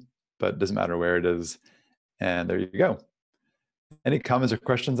 ideally, but it doesn't matter where it is. And there you go. Any comments or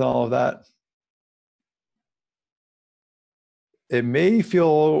questions on all of that? It may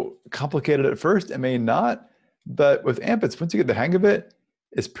feel complicated at first, it may not, but with AMP, once you get the hang of it,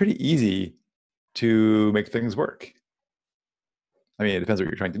 it's pretty easy to make things work. I mean, it depends what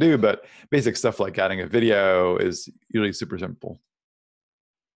you're trying to do, but basic stuff like adding a video is usually super simple.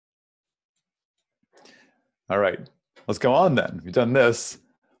 All right, let's go on then. We've done this.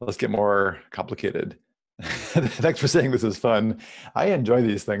 Let's get more complicated. Thanks for saying this is fun. I enjoy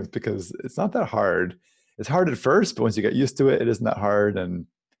these things because it's not that hard. It's hard at first, but once you get used to it, it isn't that hard, and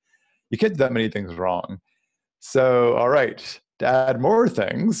you can't do that many things wrong. So, all right, to add more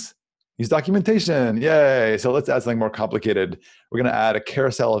things, use documentation. Yay. So let's add something more complicated. We're going to add a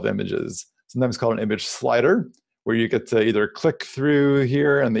carousel of images, sometimes called an image slider, where you get to either click through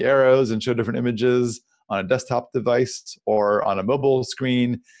here and the arrows and show different images on a desktop device or on a mobile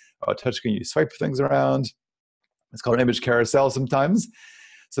screen, a touch screen, you swipe things around. It's called an image carousel sometimes.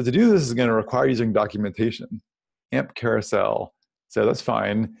 So to do this is going to require using documentation, AMP carousel. So that's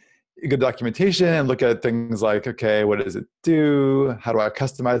fine. You go to documentation and look at things like, okay, what does it do? How do I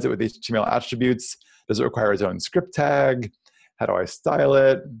customize it with HTML attributes? Does it require its own script tag? How do I style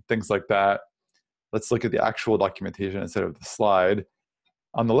it? Things like that. Let's look at the actual documentation instead of the slide.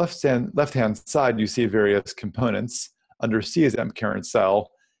 On the left-hand side, you see various components. Under C is AMP carousel,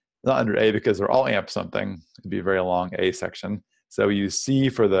 not under A because they're all AMP something. It'd be a very long A section. So we use C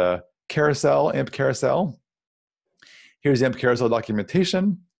for the carousel, AMP carousel. Here's the AMP carousel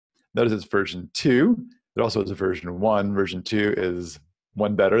documentation. Notice it's version 2. There also is a version 1. Version 2 is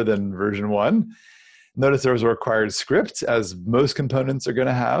one better than version 1. Notice there's a required script, as most components are going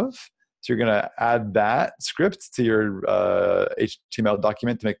to have. So you're going to add that script to your HTML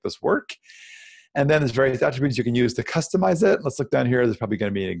document to make this work. And then there's various attributes you can use to customize it. Let's look down here. There's probably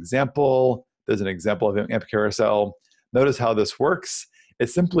going to be an example. There's an example of an AMP carousel. Notice how this works.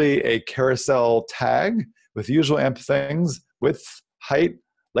 It's simply a carousel tag with the usual AMP things, width, height,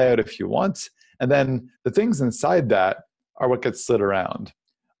 layout if you want. And then the things inside that are what gets slid around.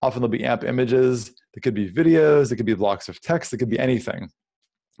 Often there'll be AMP images. There could be videos. There could be blocks of text. There could be anything.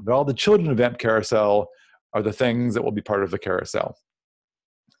 But all the children of AMP carousel are the things that will be part of the carousel.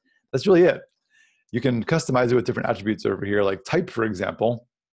 That's really it. You can customize it with different attributes over here, like type, for example.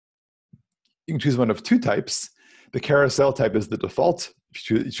 You can choose one of two types. The carousel type is the default. If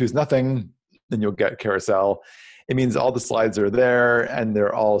you choose nothing, then you'll get carousel. It means all the slides are there and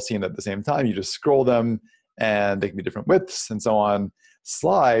they're all seen at the same time. You just scroll them and they can be different widths and so on.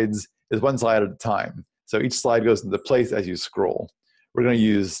 Slides is one slide at a time. So each slide goes into place as you scroll. We're going to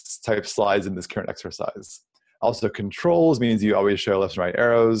use type slides in this current exercise. Also, controls means you always show left and right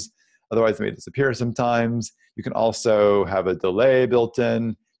arrows. Otherwise, it may disappear sometimes. You can also have a delay built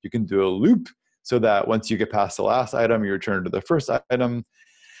in. You can do a loop so that once you get past the last item, you return to the first item.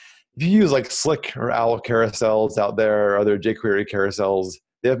 If you use like Slick or OWL carousels out there, or other jQuery carousels,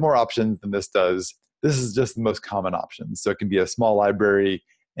 they have more options than this does. This is just the most common option. So it can be a small library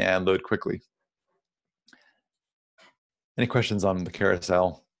and load quickly. Any questions on the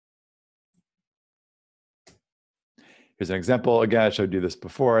carousel? Here's an example. Again, I showed you this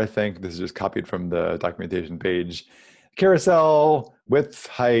before, I think. This is just copied from the documentation page. Carousel, width,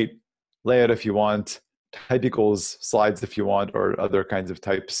 height, layout if you want, type equals slides if you want, or other kinds of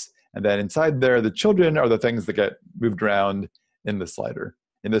types. And then inside there, the children are the things that get moved around in the slider.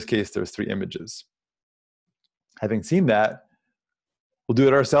 In this case, there's 3 images. Having seen that, we'll do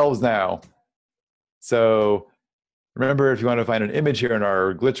it ourselves now. So Remember, if you want to find an image here in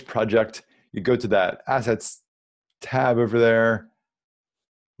our glitch project, you go to that assets tab over there.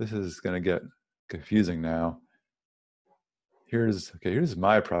 This is going to get confusing now. Here's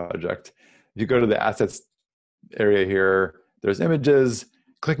my project. If you go to the assets area here, there's images.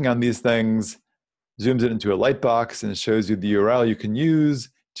 Clicking on these things zooms it into a lightbox and shows you the URL you can use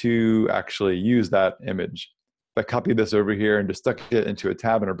to actually use that image. If I copy this over here and just stuck it into a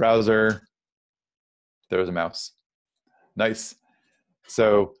tab in a browser, there's a mouse. Nice.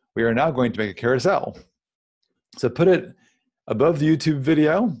 So we are now going to make a carousel. So put it above the YouTube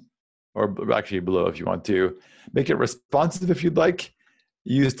video, or actually below if you want to. Make it responsive if you'd like.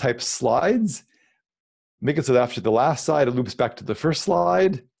 Use type slides. Make it so that after the last slide, it loops back to the first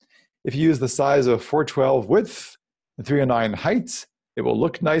slide. If you use the size of 412 width and 309 height, it will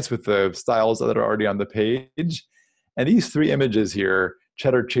look nice with the styles that are already on the page. And these three images here,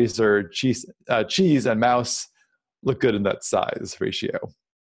 cheddar, chaser, cheese, and mouse, look good in that size ratio.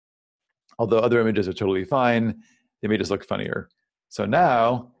 Although other images are totally fine, they may just look funnier. So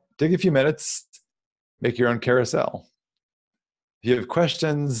now, take a few minutes, make your own carousel. If you have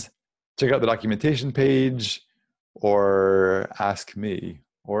questions, check out the documentation page or ask me,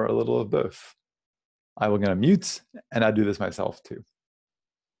 or a little of both. I will gonna mute, and I do this myself too.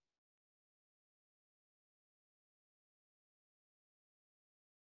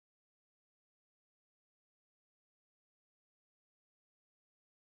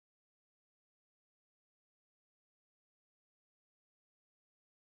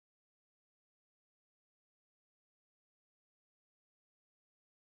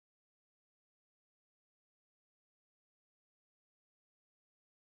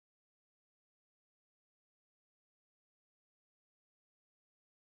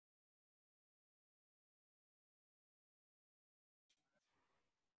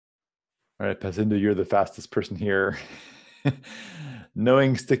 All right, Pazindo, you're the fastest person here.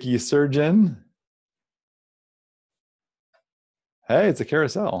 Knowing Sticky Surgeon. Hey, it's a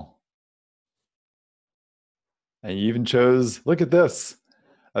carousel. And you even chose, look at this,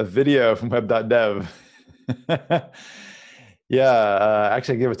 a video from web.dev. Yeah,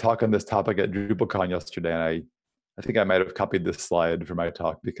 actually I gave a talk on this topic at DrupalCon yesterday, and I think I might have copied this slide for my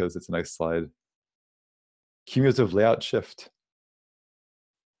talk because it's a nice slide. Cumulative layout shift.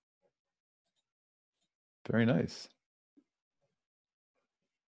 Very nice.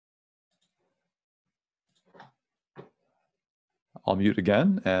 I'll mute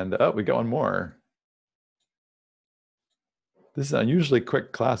again, and oh, we got one more. This is an unusually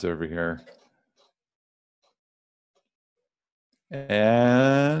quick class over here.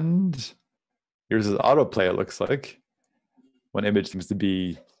 And here's his autoplay, it looks like. One image seems to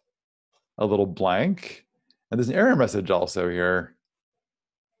be a little blank. And there's an error message also here.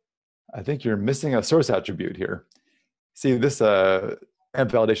 I think you're missing a source attribute here. See, this AMP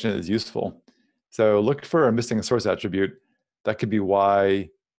validation is useful. So look for a missing source attribute. That could be why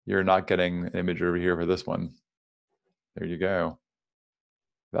you're not getting an image over here for this one. There you go.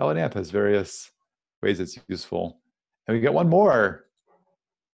 Valid AMP has various ways it's useful. And we get one more.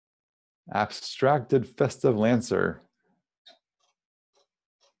 Abstracted Festive Lancer.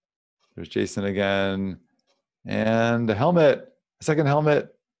 There's Jason again. And a helmet, a second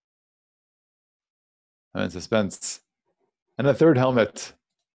helmet. I'm in suspense. And a third helmet.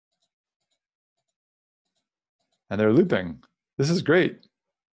 And they're looping. This is great.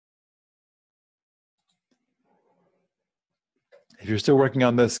 If you're still working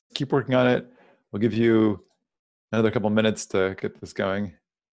on this, keep working on it. We'll give you another couple minutes to get this going.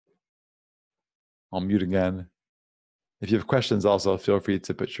 I'll mute again. If you have questions also, feel free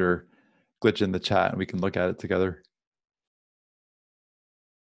to put your glitch in the chat and we can look at it together.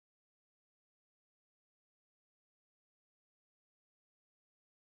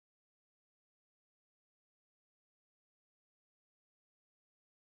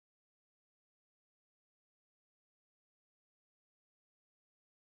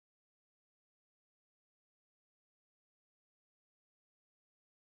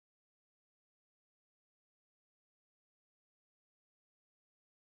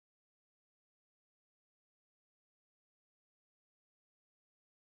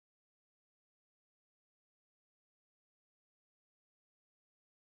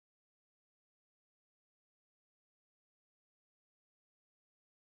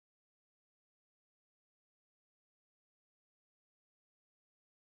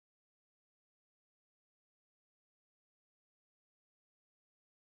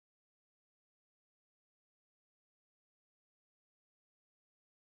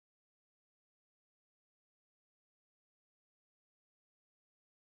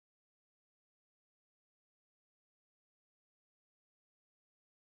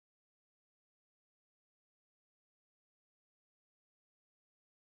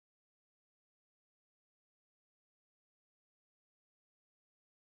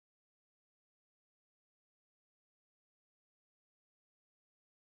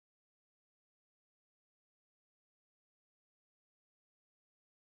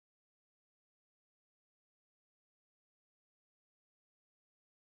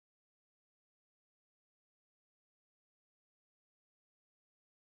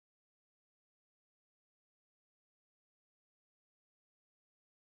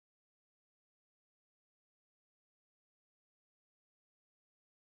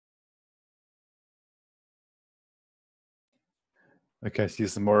 Okay, I see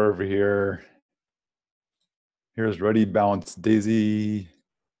some more over here. Here's Ready Balanced Daisy.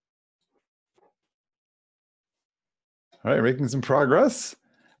 All right, making some progress.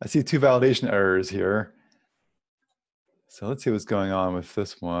 I see 2 validation errors here. So let's see what's going on with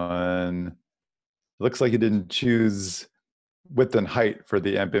this one. It looks like you didn't choose width and height for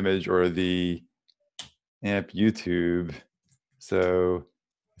the AMP image or the AMP YouTube. So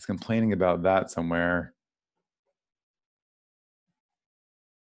it's complaining about that somewhere.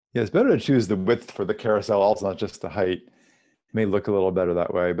 Yeah, it's better to choose the width for the carousel also, not just the height. It may look a little better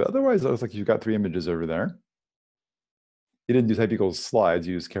that way, but otherwise it looks like you've got 3 images over there. You didn't do type equals slides,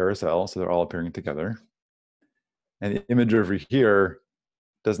 you used carousel, so they're all appearing together. And the image over here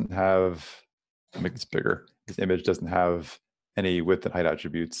doesn't have, I'll make this bigger. This image doesn't have any width and height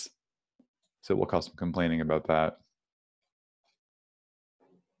attributes. So we'll cause some complaining about that.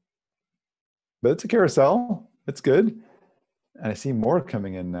 But it's a carousel, it's good. And I see more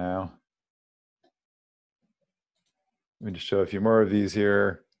coming in now. Let me just show a few more of these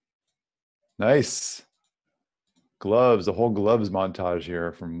here. Nice. Gloves, a whole gloves montage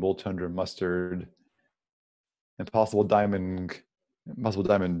here from Bull Tundra Mustard. Impossible Diamond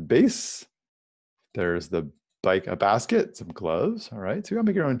base. There's the bike, a basket, some gloves. All right, so you gotta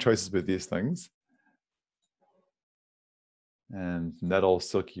make your own choices with these things. And Nettle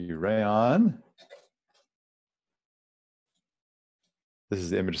Silky Rayon. This is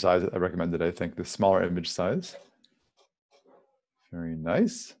the image size that I recommended, I think, the smaller image size. Very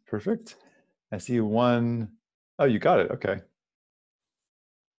nice, perfect. I see one. Oh, you got it, okay.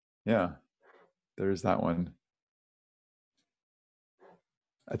 Yeah, there's that one.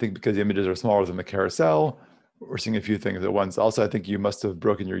 I think because the images are smaller than the carousel, we're seeing a few things at once. Also, I think you must have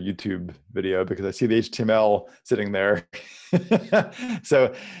broken your YouTube video because I see the HTML sitting there.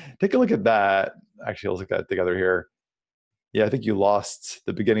 So take a look at that. Actually, let's look at it together here. Yeah, I think you lost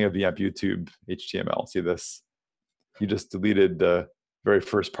the beginning of the AMP YouTube HTML. See this? You just deleted the very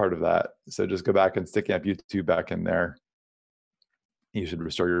first part of that. So just go back and stick AMP YouTube back in there. You should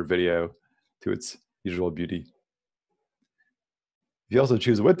restore your video to its usual beauty. If you also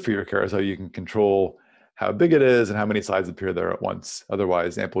choose width for your carousel, you can control how big it is and how many slides appear there at once.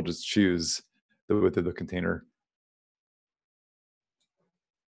 Otherwise, AMP will just choose the width of the container.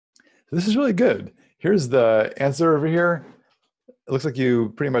 So this is really good. Here's the answer over here. It looks like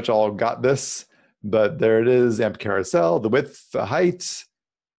you pretty much all got this, but there it is, AMP carousel, the width, the height,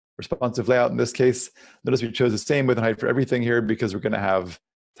 responsive layout in this case. Notice we chose the same width and height for everything here because we're going to have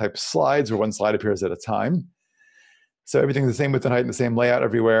type slides where one slide appears at a time. So everything's the same width and height and the same layout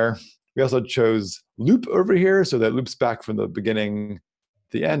everywhere. We also chose loop over here, so that loops back from the beginning,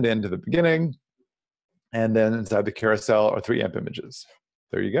 the end into the beginning. And then inside the carousel are 3 AMP images.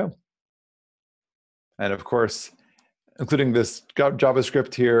 There you go. And of course, including this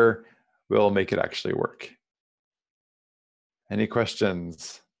JavaScript here will make it actually work. Any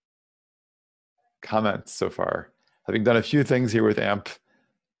questions? Comments so far? Having done a few things here with AMP,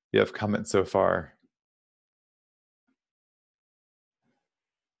 you have comments so far.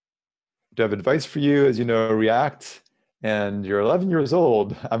 Do I have advice for you? As you know, React, and you're 11 years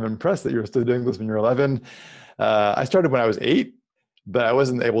old. I'm impressed that you're still doing this when you're 11. I started when I was 8, but I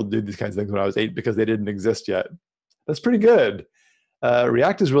wasn't able to do these kinds of things when I was 8 because they didn't exist yet. That's pretty good.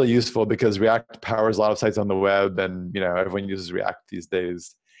 React is really useful because React powers a lot of sites on the web, and everyone uses React these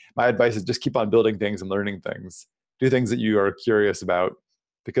days. My advice is just keep on building things and learning things. Do things that you are curious about,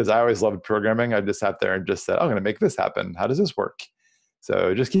 because I always loved programming. I just sat there and just said, I'm going to make this happen. How does this work?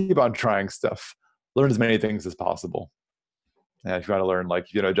 So just keep on trying stuff. Learn as many things as possible. And if you want to learn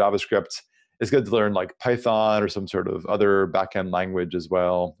JavaScript, it's good to learn like Python or some sort of other backend language as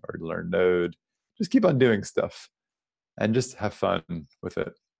well, or to learn Node. Just keep on doing stuff and just have fun with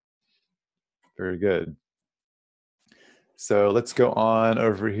it. Very good. So let's go on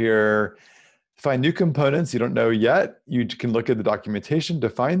over here. Find new components you don't know yet. You can look at the documentation to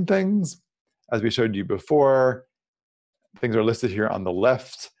find things. As we showed you before, things are listed here on the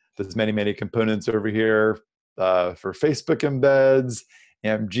left. There's many, many components over here for Facebook embeds.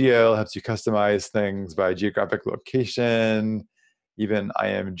 AmpGeo helps you customize things by geographic location, even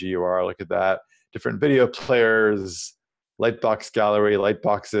IMGUR, look at that. Different video players, Lightbox gallery,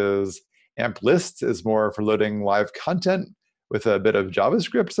 lightboxes. AMP list is more for loading live content with a bit of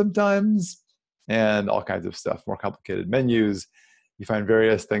JavaScript sometimes, and all kinds of stuff, more complicated menus. You find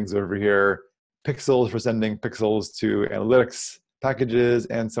various things over here. Pixels for sending pixels to analytics packages,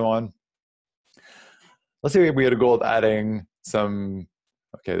 and so on. Let's say we had a goal of adding some,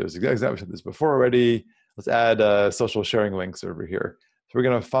 okay, there's an example, we said this before already. Let's add social sharing links over here. So we're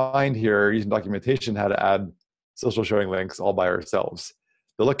going to find here, using documentation, how to add social sharing links all by ourselves.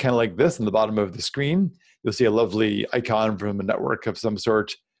 They'll look kind of like this in the bottom of the screen. You'll see a lovely icon from a network of some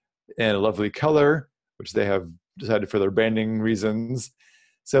sort and a lovely color, which they have decided for their branding reasons.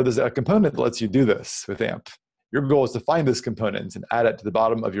 So there's a component that lets you do this with AMP. Your goal is to find this component and add it to the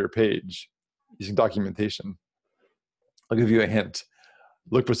bottom of your page using documentation. I'll give you a hint.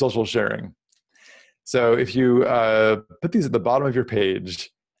 Look for social sharing. So if you put these at the bottom of your page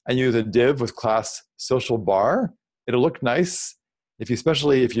and use a div with class social bar, it'll look nice.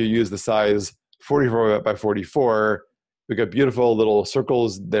 Especially if you use the size 44 by 44, we got beautiful little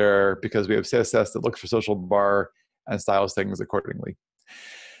circles there because we have CSS that looks for social bar and styles things accordingly.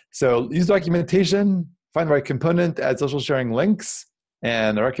 So use documentation, find the right component, add social sharing links,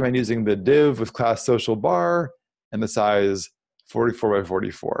 and I recommend using the div with class social bar and the size 44 by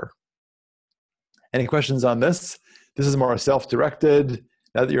 44. Any questions on this? This is more self-directed.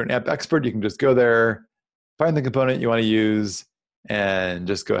 Now that you're an AMP expert, you can just go there, find the component you want to use, and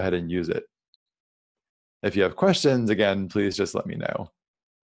just go ahead and use it. If you have questions, again, please just let me know.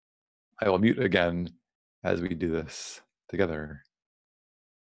 I will mute again as we do this together.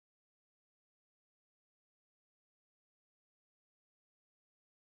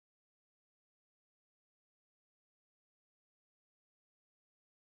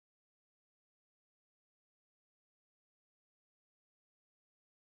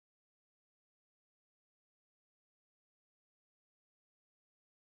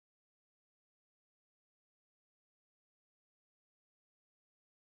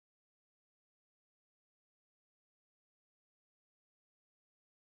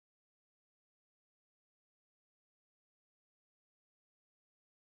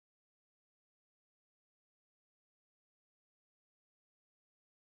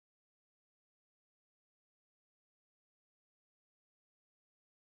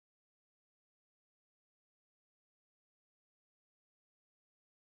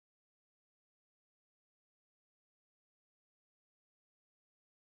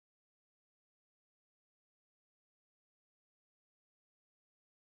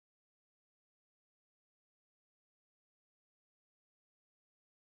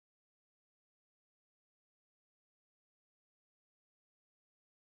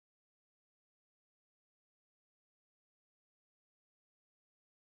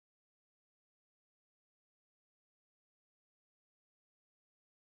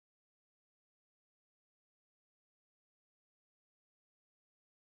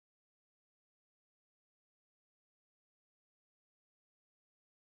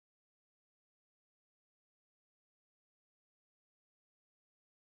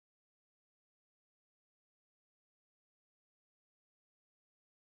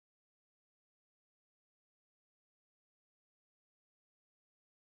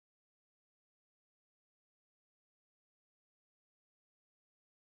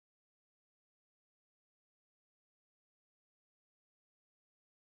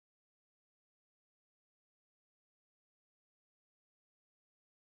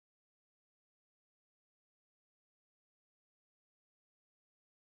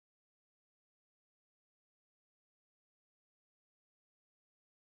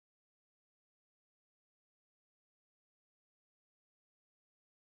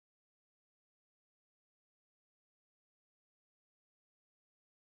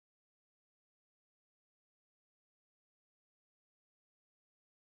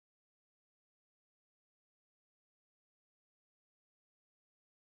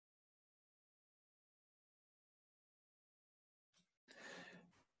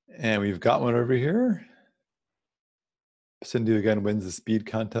 And we've got one over here. Cindy again wins the speed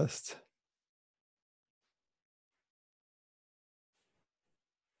contest.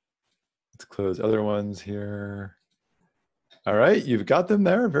 Let's close other ones here. All right, you've got them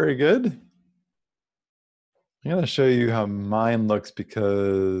there. Very good. I'm going to show you how mine looks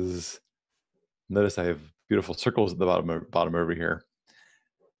because notice I have beautiful circles at the bottom over here.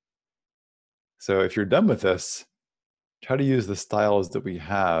 So if you're done with this, try to use the styles that we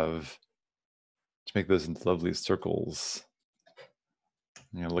have to make those into lovely circles.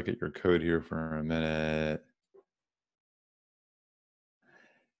 I'm going to look at your code here for a minute.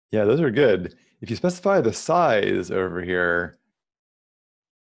 Yeah, those are good. If you specify the size over here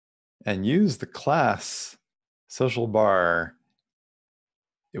and use the class social bar,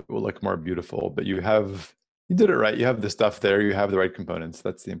 it will look more beautiful, but you did it right. You have the stuff there, you have the right components.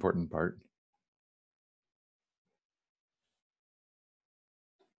 That's the important part.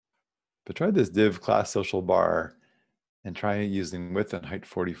 But try this div class social bar and try using width and height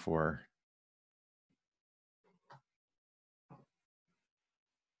 44.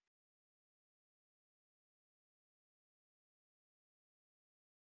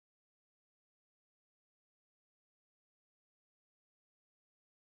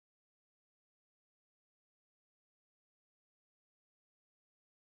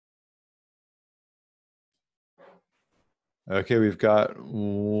 Okay, we've got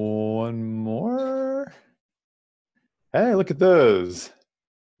one more. Hey, look at those.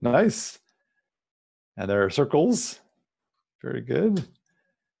 Nice. And there are circles. Very good.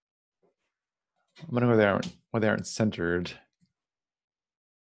 I'm wondering why they aren't centered.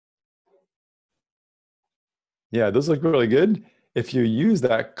 Yeah, those look really good. If you use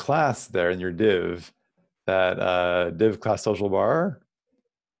that class there in your div, that div class social bar,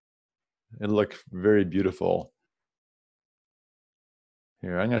 it'll look very beautiful.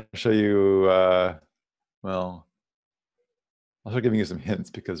 Here, I'm going to show you, well, I'll start giving you some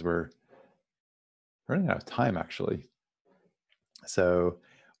hints because we're running out of time, actually. So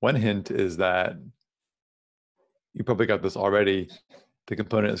one hint is that you probably got this already. The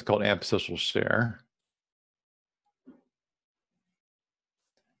component is called amp social share.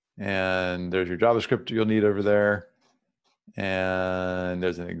 And there's your JavaScript you'll need over there. And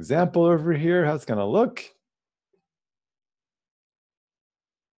there's an example over here, how it's going to look.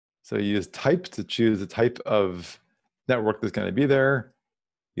 So you use type to choose the type of network that's going to be there.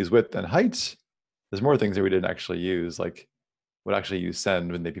 Use width and height. There's more things that we didn't actually use, like what actually you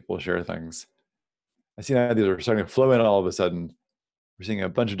send when people share things. I see now these are starting to flow in all of a sudden. We're seeing a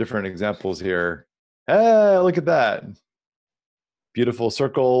bunch of different examples here. Hey, look at that. Beautiful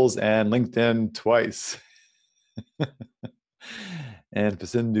circles and LinkedIn twice. And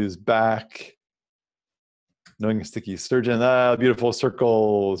Pacindu's back. Knowing sticky sturgeon. Beautiful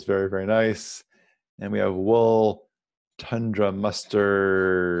circles. Very, very nice. And we have wool, tundra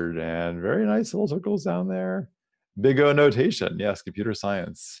mustard, and very nice little circles down there. Big O notation. Yes, computer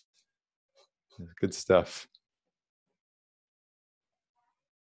science. Good stuff.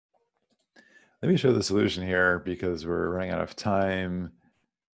 Let me show the solution here because we're running out of time.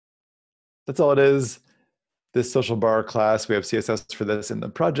 That's all it is. This social bar class, we have CSS for this in the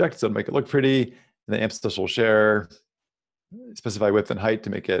project, so to make it look pretty. And then amp social share, specify width and height to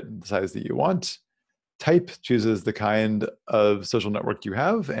make it the size that you want. Type chooses the kind of social network you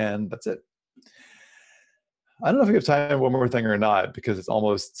have, and that's it. I don't know if we have time for one more thing or not, because it's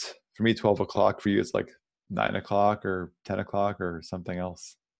almost, for me, 12 o'clock. For you, it's like 9 o'clock or 10 o'clock or something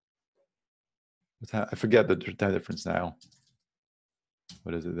else. I forget the time difference now.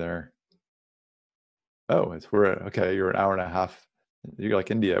 What is it there? Oh, okay, you're an hour and a half. You're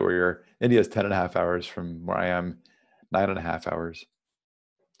like India, where India's 10 and a half hours from where I am, 9.5 hours.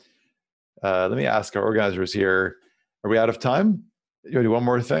 Let me ask our organizers here, are we out of time? You want to do one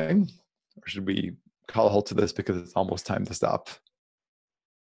more thing? Or should we call a halt to this because it's almost time to stop?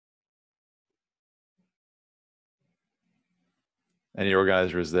 Any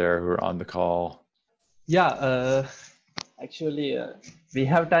organizers there who are on the call? Yeah, actually, we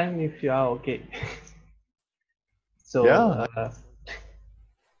have time if you are okay. So, Yeah,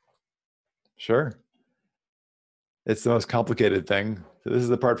 sure. It's the most complicated thing. So this is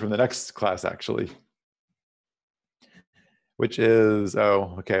the part from the next class, actually, which is,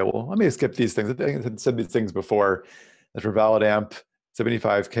 oh, okay, well, let me skip these things. I think I said these things before. That for valid amp,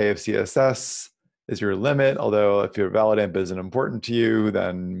 75K of CSS is your limit, although if your valid amp isn't important to you,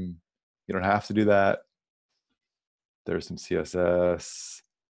 then you don't have to do that. There's some CSS.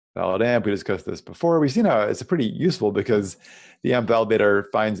 Valid amp, we discussed this before. We've seen how it's pretty useful because the amp validator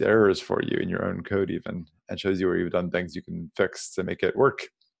finds errors for you in your own code even, and shows you where you've done things you can fix to make it work.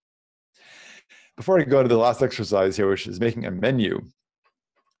 Before I go to the last exercise here, which is making a menu,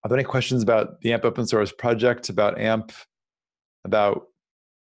 are there any questions about the AMP open source project, about AMP, about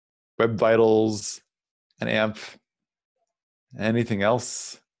Web Vitals and AMP? Anything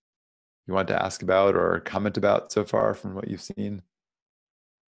else you want to ask about or comment about so far from what you've seen?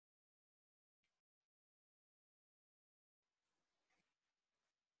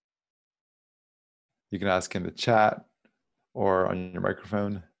 You can ask in the chat or on your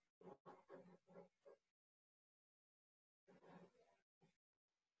microphone.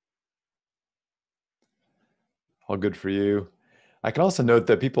 All good for you. I can also note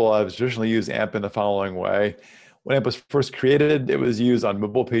that people have traditionally used AMP in the following way. When AMP was first created, it was used on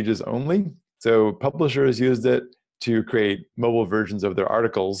mobile pages only. So publishers used it to create mobile versions of their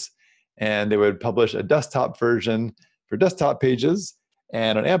articles, and they would publish a desktop version for desktop pages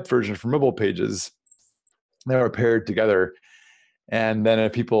and an AMP version for mobile pages. They were paired together. And then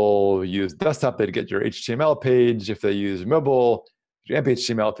if people use desktop, they'd get your HTML page. If they use mobile, your AMP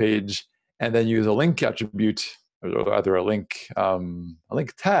HTML page, and then use a link attribute, or rather a link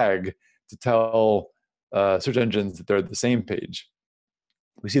tag to tell search engines that they're the same page.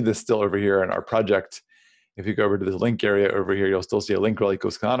 We see this still over here in our project. If you go over to this link area over here, you'll still see a link rel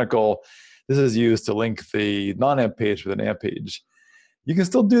equals canonical. This is used to link the non-AMP page with an AMP page. You can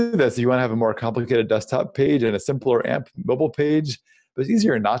still do this if you want to have a more complicated desktop page and a simpler AMP mobile page, but it's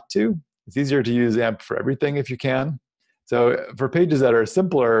easier not to. It's easier to use AMP for everything if you can. So for pages that are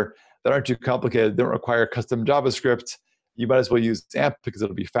simpler, that aren't too complicated, don't require custom JavaScript, you might as well use AMP because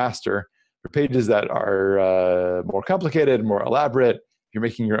it'll be faster. For pages that are more complicated, more elaborate, if you're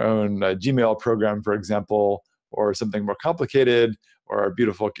making your own Gmail program, for example, or something more complicated, or a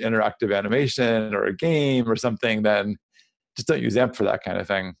beautiful interactive animation, or a game or something, then just don't use AMP for that kind of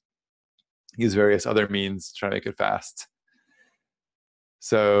thing. Use various other means to try to make it fast.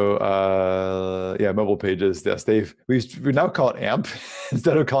 So yeah, mobile pages. Yes, we now call it AMP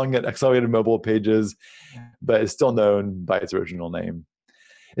instead of calling it Accelerated Mobile Pages, but it's still known by its original name.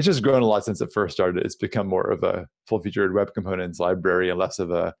 It's just grown a lot since it first started. It's become more of a full-featured web components library and less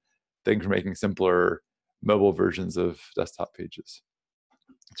of a thing for making simpler mobile versions of desktop pages.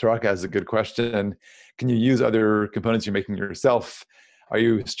 Taraka has a good question. Can you use other components you're making yourself? Are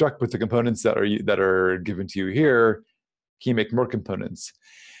you struck with the components that are given to you here? Can you make more components?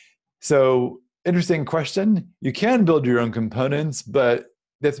 So interesting question. You can build your own components, but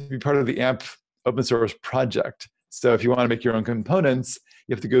they have to be part of the AMP open source project. So if you want to make your own components,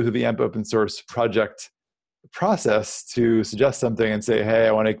 you have to go through the AMP open source project process to suggest something and say, hey,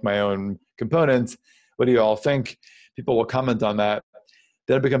 I want to make my own components. What do you all think? People will comment on that.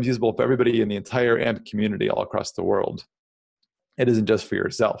 Then it becomes usable for everybody in the entire AMP community all across the world. It isn't just for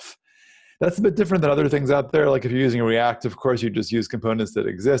yourself. That's a bit different than other things out there. Like if you're using React, of course, you just use components that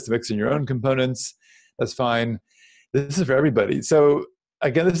exist, mix in your own components. That's fine. This is for everybody. So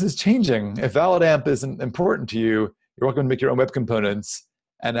again, this is changing. If valid AMP isn't important to you, you're welcome to make your own web components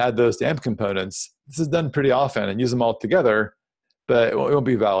and add those to AMP components. This is done pretty often and use them all together, but it won't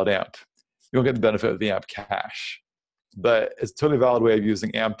be valid AMP. You won't get the benefit of the AMP cache. But it's a totally valid way of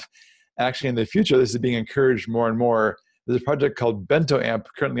using AMP. Actually, in the future, this is being encouraged more and more. There's a project called Bento AMP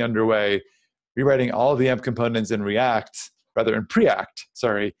currently underway, rewriting all of the AMP components in React, rather in Preact,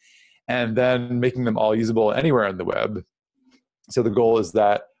 sorry, and then making them all usable anywhere on the web. So the goal is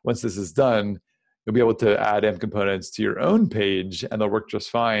that once this is done, you'll be able to add AMP components to your own page and they'll work just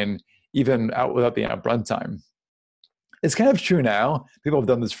fine, even out without the AMP runtime. It's kind of true now. People have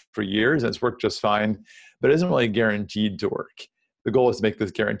done this for years and it's worked just fine, but it isn't really guaranteed to work. The goal is to make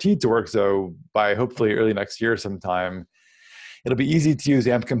this guaranteed to work, so by hopefully early next year sometime, it'll be easy to use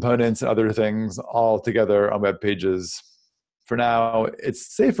AMP components and other things all together on web pages. For now,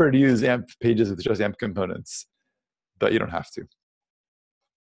 it's safer to use AMP pages with just AMP components, but you don't have to.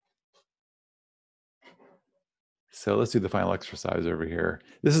 So let's do the final exercise over here.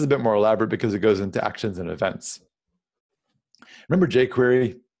 This is a bit more elaborate because it goes into actions and events. Remember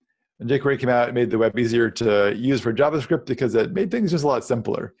jQuery? When jQuery came out, it made the web easier to use for JavaScript because it made things just a lot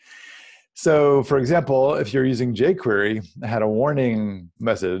simpler. So for example, if you're using jQuery, it had a warning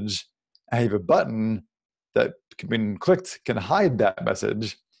message, and you have a button that when clicked can hide that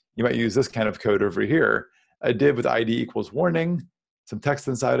message. You might use this kind of code over here. A div with ID equals warning, some text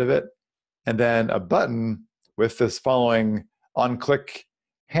inside of it, and then a button with this following on-click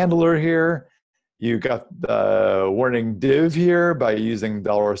handler here. You got the warning div here by using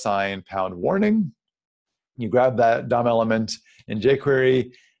 $warning. You grab that DOM element in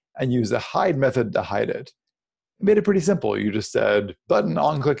jQuery and use a hide method to hide it. It made it pretty simple. You just said button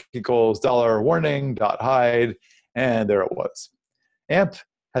on click equals $warning.hide, and there it was. AMP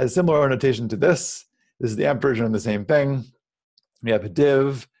has similar notation to this. This is the AMP version of the same thing. We have a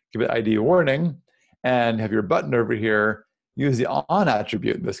div, give it ID warning, and have your button over here. Use the on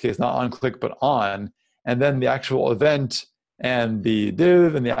attribute, in this case, not on click, but on, and then the actual event and the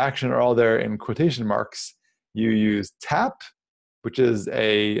div and the action are all there in quotation marks. You use tap, which is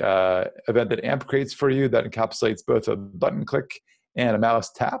a event that AMP creates for you that encapsulates both a button click and a mouse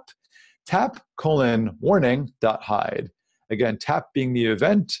tap. Tap : warning.hide. Again, tap being the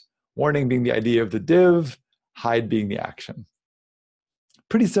event, warning being the ID of the div, hide being the action.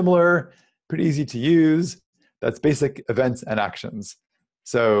 Pretty similar, pretty easy to use. That's basic events and actions.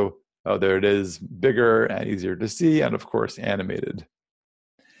 So, oh, there it is, bigger and easier to see, and of course, animated.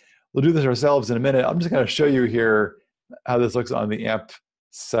 We'll do this ourselves in a minute. I'm just going to show you here how this looks on the AMP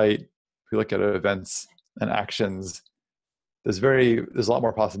site. If we look at events and actions, there's a lot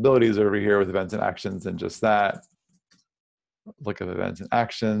more possibilities over here with events and actions than just that. Look at events and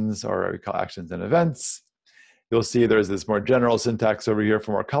actions, or we call actions and events. You'll see there's this more general syntax over here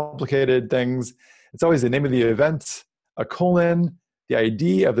for more complicated things. It's always the name of the event, a colon, the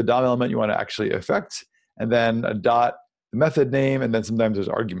ID of the DOM element you want to actually affect, and then a dot, the method name, and then sometimes there's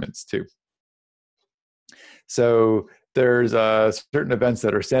arguments too. So there's certain events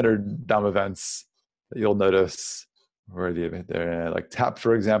that are standard DOM events that you'll notice. where they're like tap,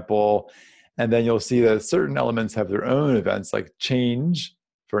 for example. And then you'll see that certain elements have their own events, like change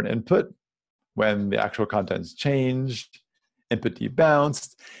for an input when the actual content's changed, input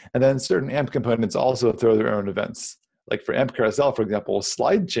debounced, and then certain AMP components also throw their own events. Like for AMP carousel, for example,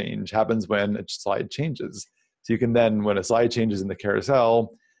 slide change happens when a slide changes. So you can then, when a slide changes in the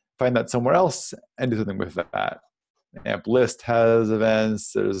carousel, find that somewhere else and do something with that. AMP list has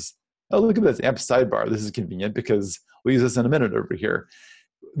events. There's, oh, look at this, AMP sidebar. This is convenient because we'll use this in a minute over here.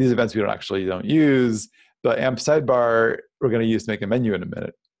 These events we don't use, but AMP sidebar we're going to use to make a menu in a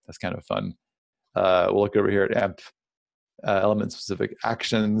minute. That's kind of fun. We'll look over here at AMP element-specific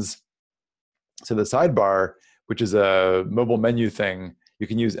actions. So the sidebar, which is a mobile menu thing, you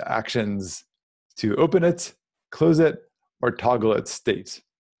can use actions to open it, close it, or toggle its state.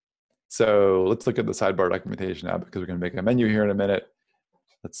 So let's look at the sidebar documentation now because we're going to make a menu here in a minute.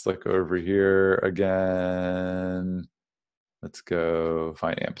 Let's look over here again. Let's go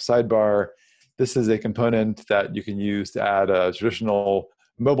find AMP sidebar. This is a component that you can use to add a traditional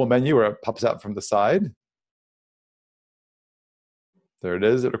mobile menu where it pops out from the side. There it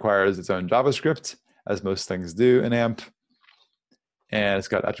is. It requires its own JavaScript, as most things do in AMP. And it's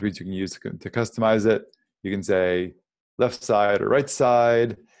got attributes you can use to customize it. You can say left side or right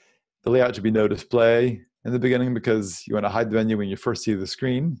side. The layout should be no display in the beginning because you want to hide the menu when you first see the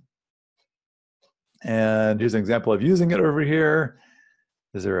screen. And here's an example of using it over here.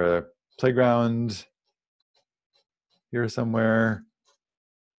 Is there a playground here somewhere?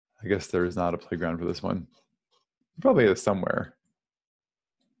 I guess there is not a playground for this one. Probably is somewhere.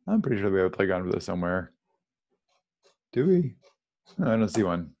 I'm pretty sure we have a playground for this somewhere. Do we? No, I don't see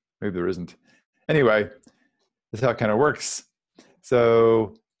one. Maybe there isn't. Anyway, that's how it kind of works.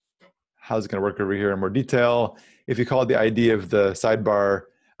 So how's it going to work over here in more detail? If you call it the ID of the sidebar,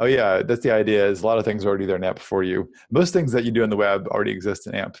 oh yeah, that's the idea, is a lot of things are already there in AMP for you. Most things that you do in the web already exist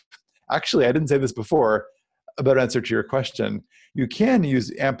in AMP. Actually, I didn't say this before, about answer to your question. You can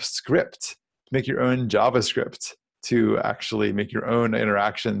use AMP script to make your own JavaScript to actually make your own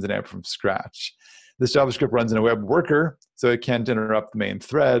interactions in AMP from scratch. This JavaScript runs in a web worker, so it can't interrupt the main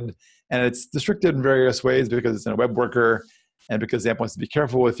thread. And it's restricted in various ways because it's in a web worker and because AMP wants to be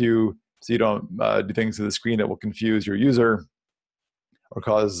careful with you so you don't do things to the screen that will confuse your user or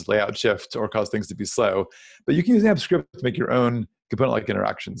cause layout shift or cause things to be slow. But you can use AMP script to make your own component-like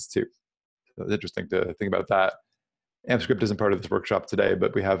interactions too. So it's interesting to think about that. AMP script isn't part of this workshop today,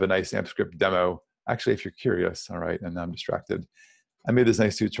 but we have a nice AMP script demo. Actually, if you're curious, all right, and I'm distracted. I made this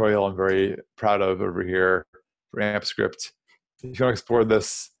nice tutorial I'm very proud of over here for AMP script. If you want to explore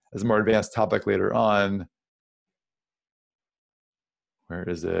this as a more advanced topic later on, where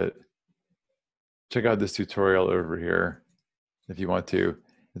is it? Check out this tutorial over here if you want to.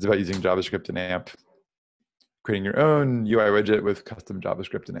 It's about using JavaScript in AMP, creating your own UI widget with custom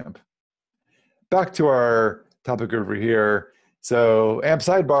JavaScript in AMP. Back to our topic over here. So AMP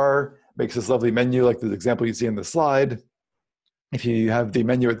sidebar makes this lovely menu like the example you see in the slide. If you have the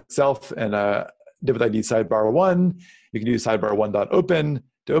menu itself and div with ID sidebar 1, you can use sidebar 1.open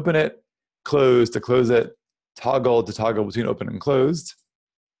to open it, close to close it, toggle to toggle between open and closed.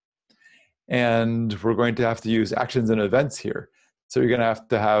 And we're going to have to use actions and events here. So you're going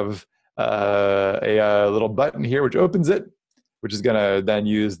to have a little button here which opens it, which is going to then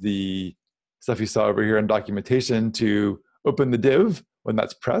use the stuff you saw over here in documentation to open the div when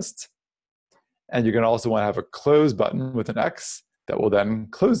that's pressed. And you're going to also want to have a close button with an X that will then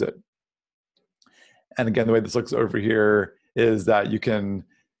close it. And again, the way this looks over here is that you can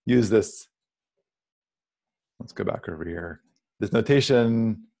use this. Let's go back over here. This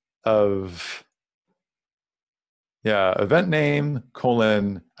notation of event name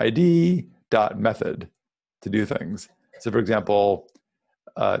colon ID dot method to do things. So for example,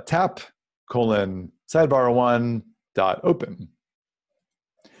 tap colon sidebar 1 dot open.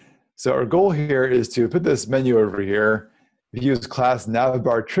 So our goal here is to put this menu over here. If you use class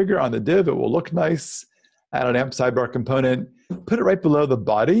navbar trigger on the div, it will look nice. Add an AMP sidebar component, put it right below the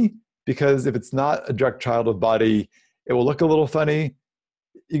body, because if it's not a direct child of body, it will look a little funny.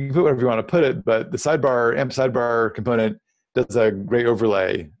 You can put whatever you want to put it, but the sidebar, AMP sidebar component does a great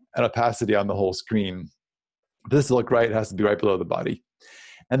overlay and opacity on the whole screen. For this to look right, it has to be right below the body.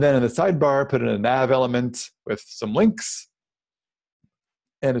 And then in the sidebar, put in a nav element with some links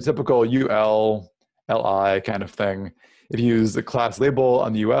and a typical UL, LI kind of thing. If you use the class label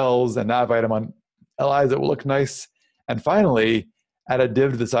on the ULs and nav item on LIs, it will look nice. And finally, add a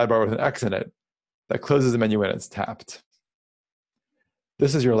div to the sidebar with an X in it that closes the menu when it's tapped.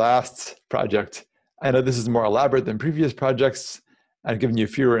 This is your last project. I know this is more elaborate than previous projects. I've given you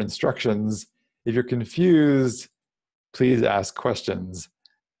fewer instructions. If you're confused, please ask questions.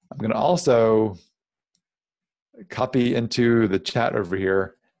 I'm going to also copy into the chat over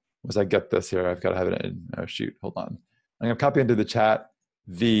here. Once I get this here, I've got to have it in. Oh, shoot, hold on. I'm going to copy into the chat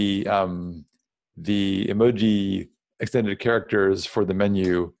the emoji extended characters for the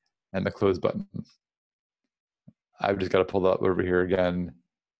menu and the close button. I've just got to pull that up over here again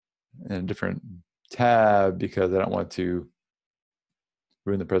in a different tab because I don't want to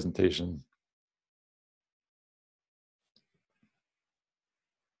ruin the presentation.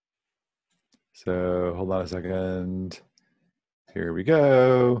 So hold on a second. Here we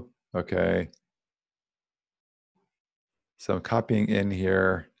go. Okay. So I'm copying in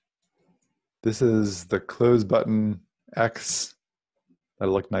here. This is the close button X.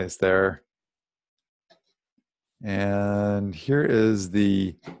 That'll look nice there. And here is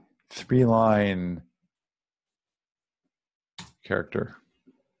the 3-line character.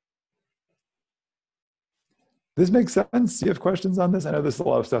 This makes sense? You have questions on this? I know there's a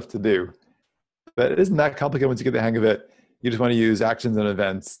lot of stuff to do, but it isn't that complicated once you get the hang of it. You just want to use actions and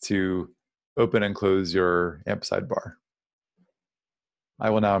events to open and close your AMP sidebar. I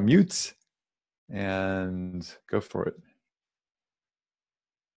will now mute and go for it.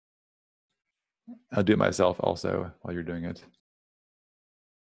 I'll do it myself also while you're doing it.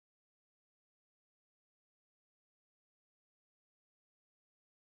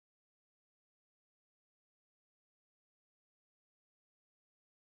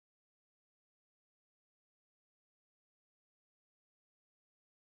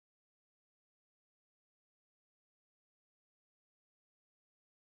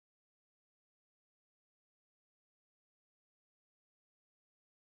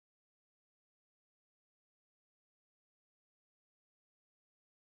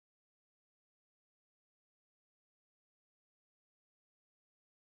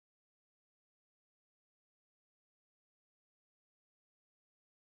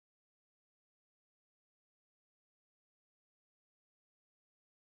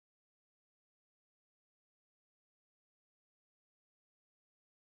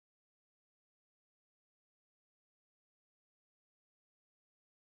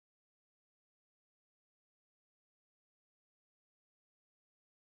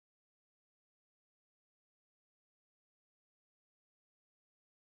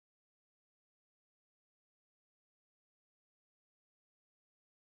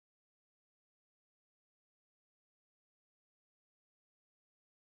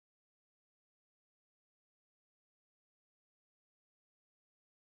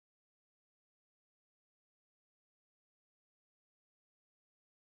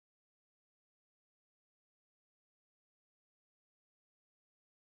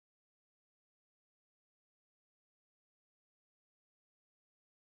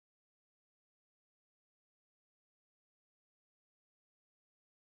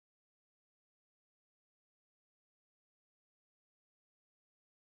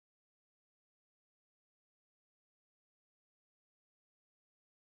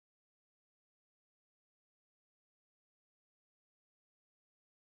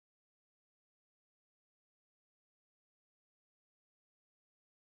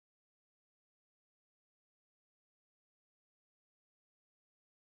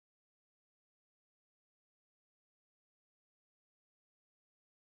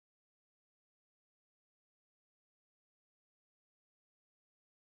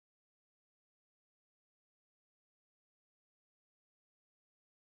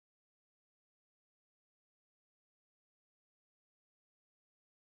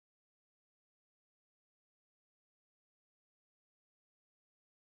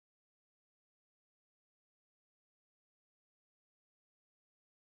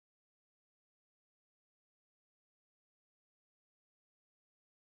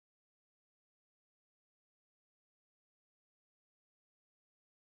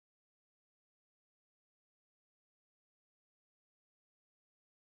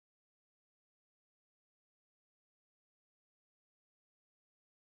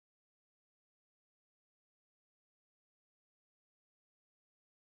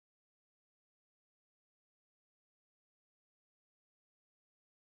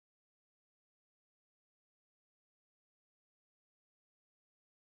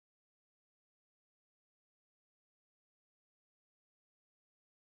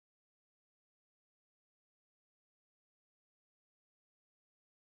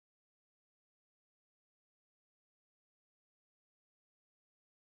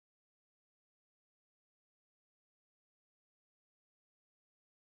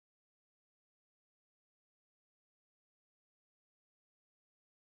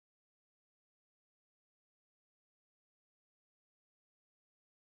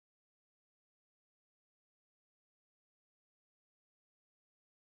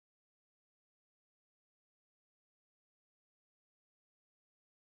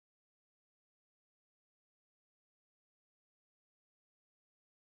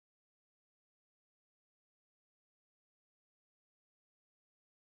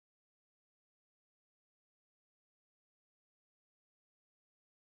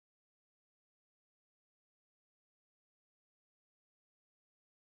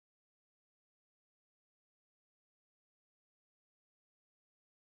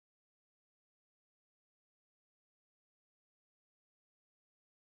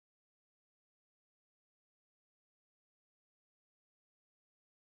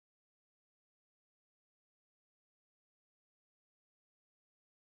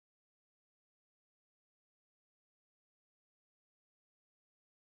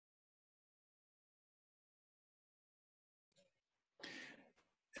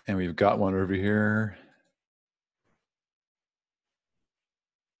 And we've got one over here.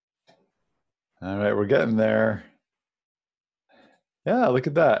 All right, we're getting there. Yeah, look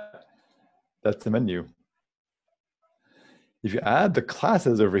at that. That's the menu. If you add the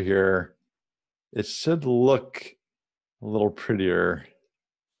classes over here, it should look a little prettier.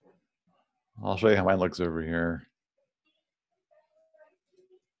 I'll show you how mine looks over here.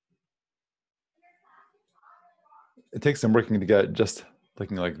 It takes some working to get just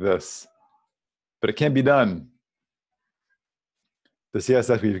looking like this, but it can be done. The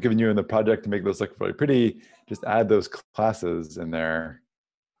CSS we've given you in the project to make this look really pretty, just add those classes in there.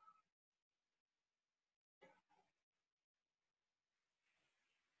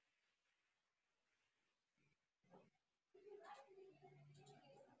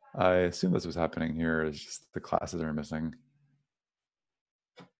 I assume that's what's happening here, is just the classes are missing.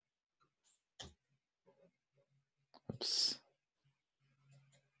 Oops.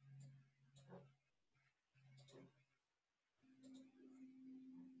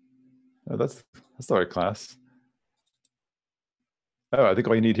 Oh, that's the right class. Oh, I think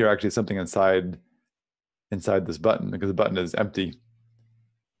all you need here actually is something inside this button, because the button is empty.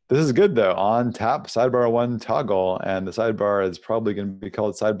 This is good though. On tap sidebar 1 toggle, and the sidebar is probably going to be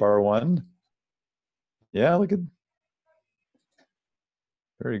called sidebar 1. Yeah, look at,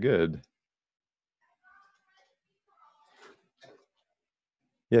 very good.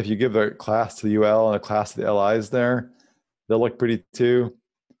 Yeah, if you give a class to the UL and a class to the LIs there, they'll look pretty too.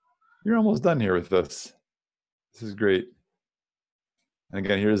 You're almost done here with this. This is great. And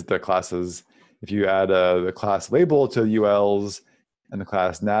again, here's the classes. If you add the class label to the ULs and the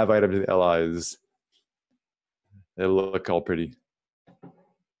class nav item to the LIs, it'll look all pretty.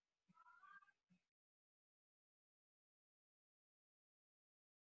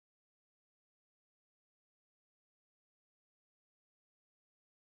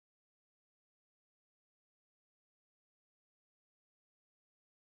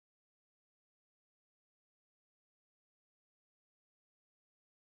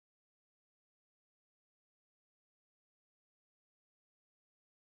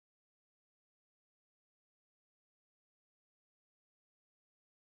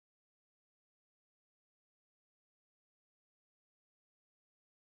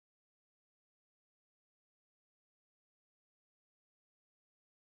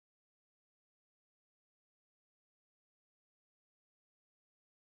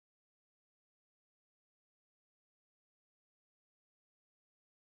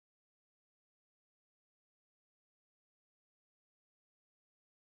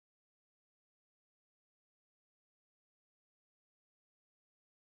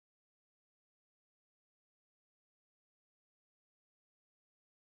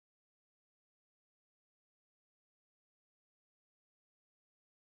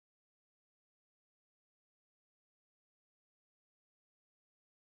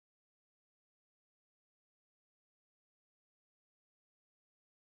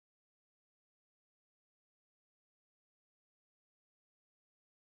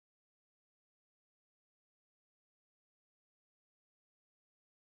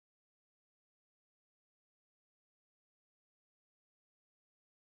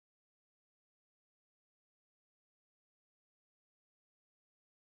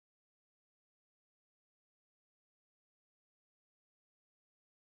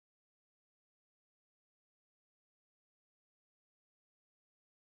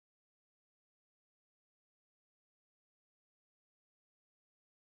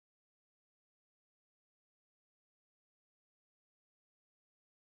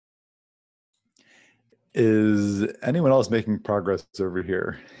 Is anyone else making progress over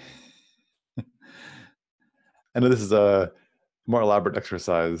here? I know this is a more elaborate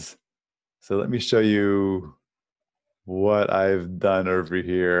exercise, so let me show you what I've done over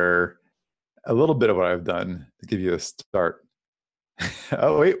here. A little bit of what I've done to give you a start.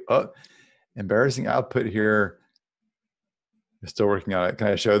 Oh, wait, embarrassing output here. You're still working on it. Can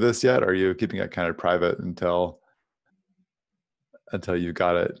I show this yet? Or are you keeping it kind of private until you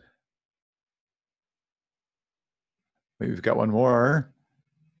got it? Maybe we've got one more.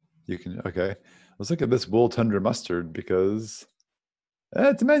 You can, okay. Let's look at this wool tundra mustard, because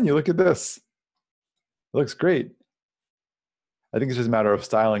it's a menu. Look at this. It looks great. I think it's just a matter of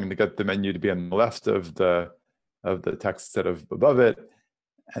styling to get the menu to be on the left of the text instead of above it,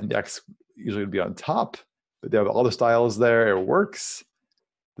 and the X usually would be on top. But they have all the styles there. It works.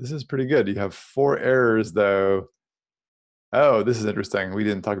 This is pretty good. You have 4 errors though. Oh, this is interesting. We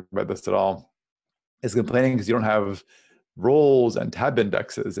didn't talk about this at all. It's complaining because you don't have roles and tab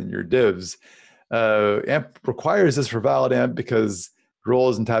indexes in your divs. AMP requires this for valid AMP because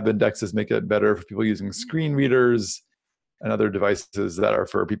Roles and tab indexes make it better for people using screen readers and other devices that are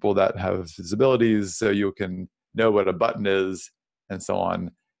for people that have disabilities, so you can know what a button is and so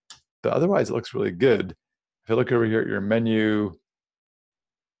on. But otherwise, it looks really good. If you look over here at your menu,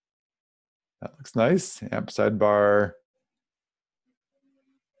 that looks nice. Amp sidebar.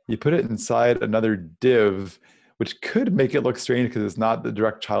 You put it inside another div, which could make it look strange because it's not the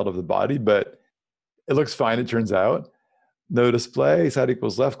direct child of the body, but it looks fine, it turns out. No display, side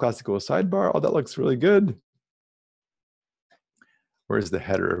equals left, class equals sidebar. Oh, that looks really good. Where's the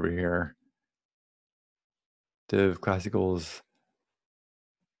header over here? Div class equals.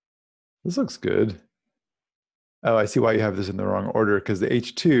 This looks good. Oh, I see why you have this in the wrong order, because the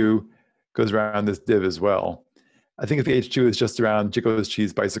H2 goes around this div as well. I think if the H2 is just around Chico's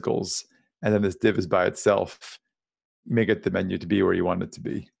Cheese Bicycles, and then this div is by itself, you may get the menu to be where you want it to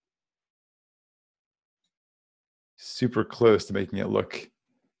be. Super close to making it look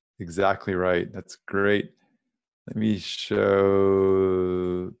exactly right. That's great. Let me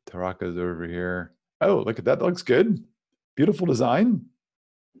show Taraka's over here. Oh, look at that. That looks good. Beautiful design.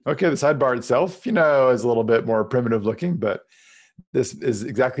 Okay, the sidebar itself, is a little bit more primitive looking, but this is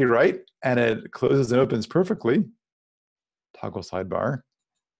exactly right. And it closes and opens perfectly. Toggle sidebar.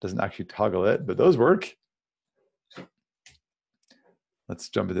 Doesn't actually toggle it, but those work. Let's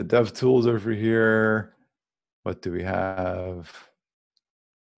jump into DevTools over here. What do we have?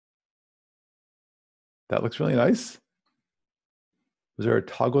 That looks really nice. Was there a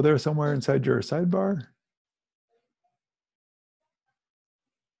toggle there somewhere inside your sidebar?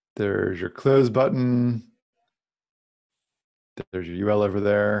 There's your close button. There's your UL over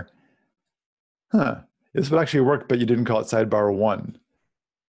there. Huh. This would actually work, but you didn't call it sidebar 1.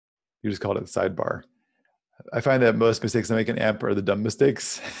 You just called it sidebar. I find that most mistakes I make in AMP are the dumb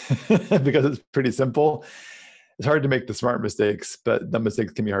mistakes because it's pretty simple. It's hard to make the smart mistakes, but dumb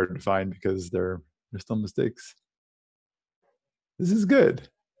mistakes can be hard to find because they're still mistakes. This is good.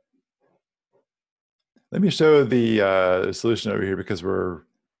 Let me show the solution over here because we're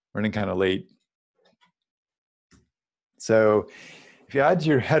running kind of late. So if you add to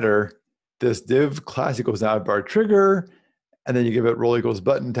your header, this div class equals navbar trigger, and then you give it role equals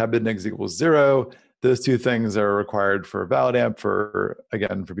button, tab index equals 0. Those two things are required for valid AMP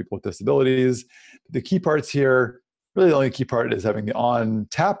again, for people with disabilities. The key parts here, really the only key part is having the on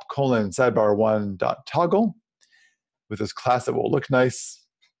tap : sidebar 1 dot toggle with this class that will look nice.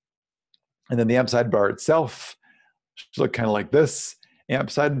 And then the AMP sidebar itself should look kind of like this. AMP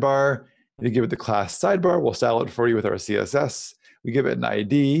sidebar, if you give it the class sidebar, we'll style it for you with our CSS. We give it an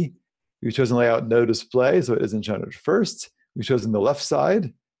ID. We've chosen layout no display, so it isn't shown at first. We've chosen the left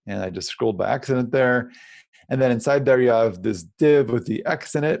side, and I just scrolled by accident there. And then inside there, you have this div with the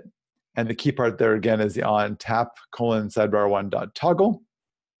X in it. And the key part there again is the on tap : sidebar 1 dot toggle.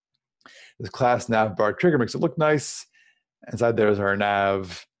 This class navbar trigger makes it look nice. Inside there is our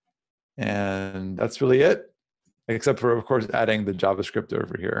nav. And that's really it, except for, of course, adding the JavaScript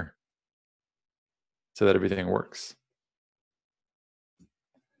over here so that everything works.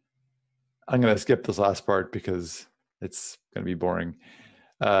 I'm going to skip this last part because it's going to be boring.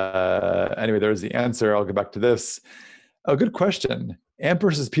 Anyway, there's the answer. I'll go back to this. Oh, good question. AMP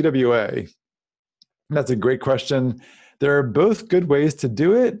versus PWA. That's a great question. There are both good ways to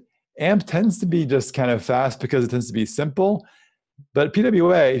do it. AMP tends to be just kind of fast because it tends to be simple. But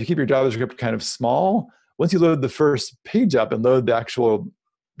PWA, if you keep your JavaScript kind of small, once you load the first page up and load the actual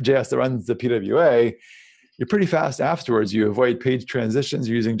JS that runs the PWA, you're pretty fast afterwards. You avoid page transitions.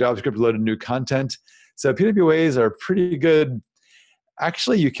 You're using JavaScript to load in new content. So PWAs are pretty good.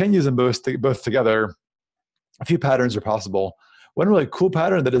 Actually, you can use them both together. A few patterns are possible. One really cool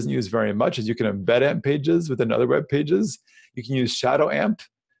pattern that isn't used very much is you can embed AMP pages within other web pages. You can use shadow AMP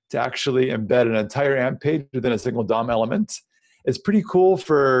to actually embed an entire AMP page within a single DOM element. It's pretty cool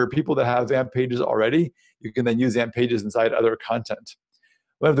for people that have AMP pages already. You can then use AMP pages inside other content.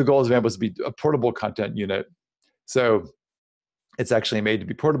 One of the goals of AMP was to be a portable content unit. So it's actually made to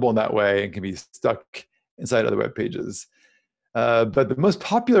be portable in that way and can be stuck inside other web pages. But the most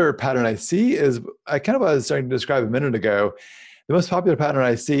popular pattern I see is, I kind of was starting to describe a minute ago, the most popular pattern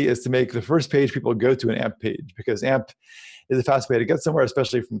I see is to make the first page people go to an AMP page, because AMP is a fast way to get somewhere,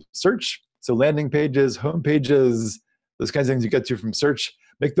 especially from search. So landing pages, home pages, those kinds of things you get to from search,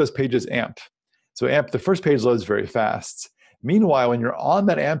 make those pages AMP. So AMP, the first page loads very fast. Meanwhile, when you're on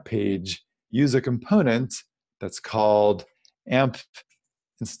that AMP page, use a component that's called AMP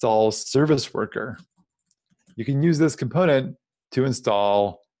install service worker. You can use this component to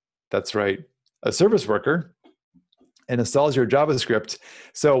install, that's right, a service worker, and installs your JavaScript.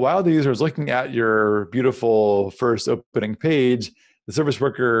 So while the user is looking at your beautiful first opening page, the service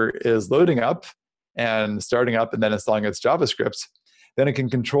worker is loading up and starting up and then installing its JavaScript, then it can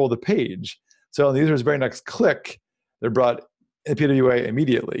control the page. So on the user's very next click, they're brought in PWA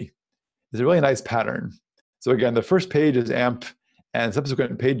immediately. It's a really nice pattern. So again, the first page is AMP, and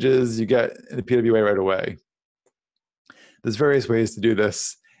subsequent pages you get in the PWA right away. There's various ways to do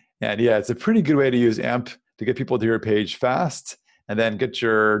this. And yeah, it's a pretty good way to use AMP to get people to your page fast, and then get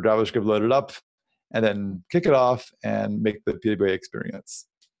your JavaScript loaded up, and then kick it off and make the PWA experience.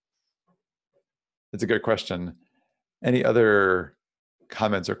 It's a good question. Any other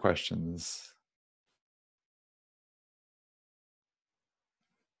comments or questions?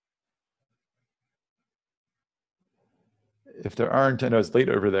 If there aren't, I know it's late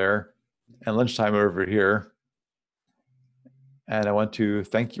over there and lunchtime over here. And I want to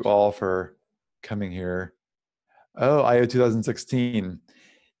thank you all for coming here. Oh, IO 2016.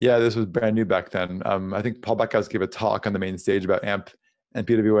 Yeah, this was brand new back then. I think Paul Backhouse gave a talk on the main stage about AMP and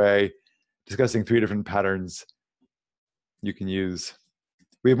PWA, discussing 3 different patterns you can use.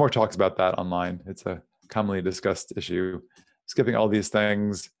 We have more talks about that online. It's a commonly discussed issue. Skipping all these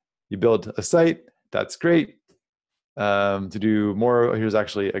things, you build a site, that's great. To do more, here's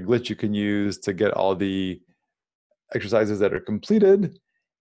actually a glitch you can use to get all the exercises that are completed.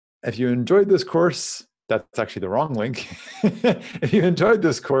 If you enjoyed this course, that's actually the wrong link. If you enjoyed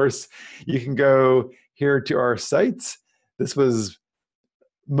this course, you can go here to our site. This was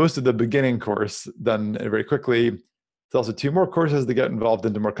most of the beginning course done very quickly. There's also 2 more courses to get involved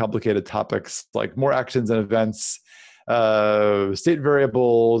into more complicated topics, like more actions and events, state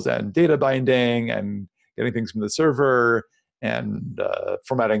variables and data binding, and getting things from the server, and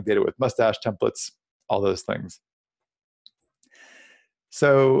formatting data with mustache templates, all those things.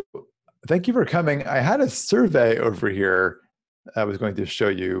 So thank you for coming. I had a survey over here I was going to show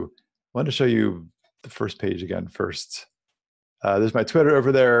you. I wanted to show you the first page again first. There's my Twitter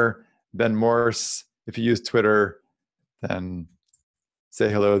over there, Ben Morss. If you use Twitter, then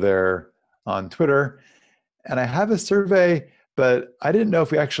say hello there on Twitter. And I have a survey, but I didn't know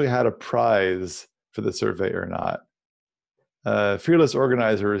if we actually had a prize for the survey or not. Fearless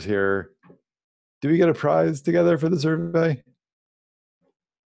Organizer is here. Do we get a prize together for the survey?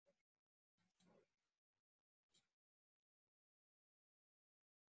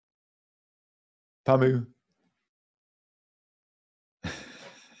 Pamu?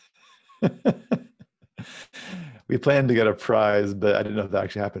 We planned to get a prize, but I didn't know if that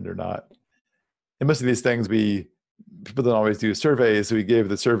actually happened or not. And most of these things, people don't always do surveys, so we gave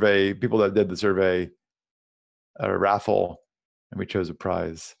the survey, people that did the survey, a raffle, and we chose a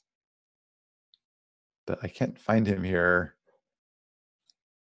prize. But I can't find him here.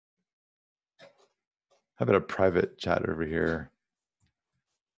 How about a private chat over here?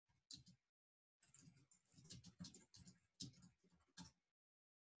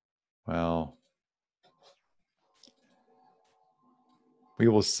 Well, we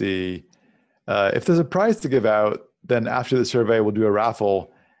will see. If there's a prize to give out, then after the survey, we'll do a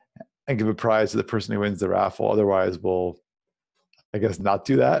raffle and give a prize to the person who wins the raffle. Otherwise, we'll, I guess, not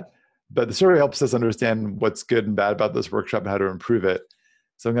do that. But the survey helps us understand what's good and bad about this workshop and how to improve it.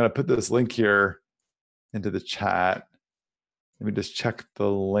 So I'm going to put this link here into the chat. Let me just check the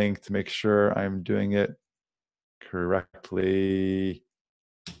link to make sure I'm doing it correctly.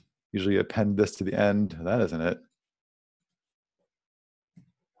 Usually append this to the end. That isn't it.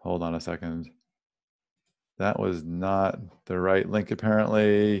 Hold on a second. That was not the right link,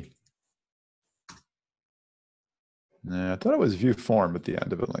 apparently. I thought it was view form at the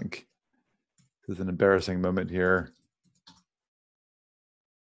end of a link. This is an embarrassing moment here.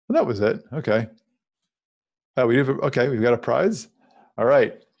 Well, that was it. Okay. Oh, okay, we've got a prize. All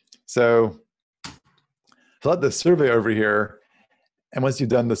right. So fill out the survey over here. And once you've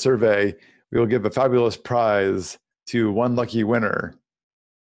done the survey, we will give a fabulous prize to one lucky winner.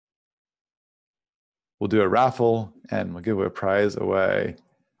 We'll do a raffle and we'll give a prize away.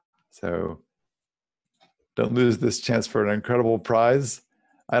 So don't lose this chance for an incredible prize.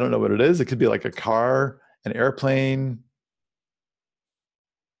 I don't know what it is. It could be like a car, an airplane,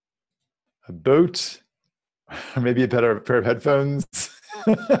 a boat, or maybe a pair of headphones.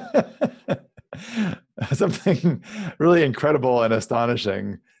 Something really incredible and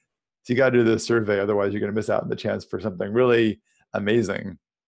astonishing. So you got to do this survey, otherwise you're going to miss out on the chance for something really amazing,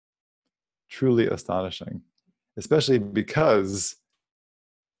 truly astonishing, especially because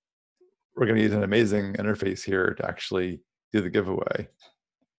we're going to use an amazing interface here to actually do the giveaway.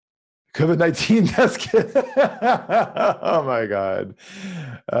 COVID-19 test kit. Oh my God.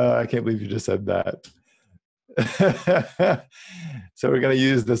 I can't believe you just said that. So we're going to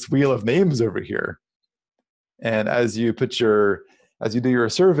use this wheel of names over here. And as you put your as you do your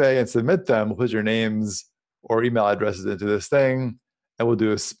survey and submit them, we'll put your names or email addresses into this thing, and we'll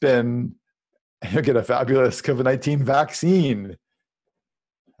do a spin, and you'll get a fabulous COVID-19 vaccine.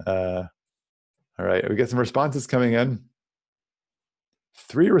 All right, we get some responses coming in.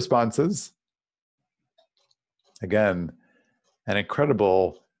 3 responses. Again, an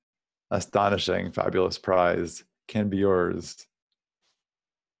incredible, astonishing, fabulous prize can be yours.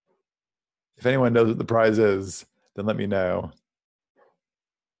 If anyone knows what the prize is, then let me know.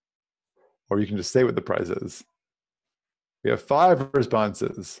 Or you can just say what the prize is. We have 5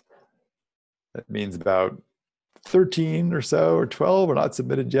 responses. That means about 13 or so, or 12 are not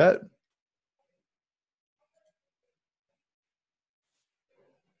submitted yet.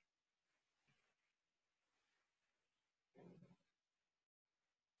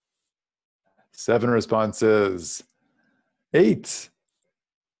 Seven responses. 8.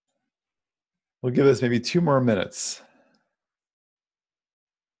 We'll give this maybe 2 more minutes.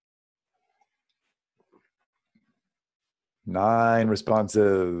 Nine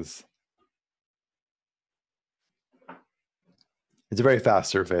responses. It's a very fast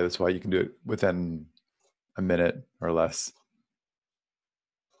survey. That's why you can do it within a minute or less.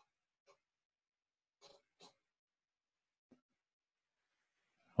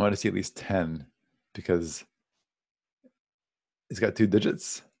 I want to see at least 10 because it's got 2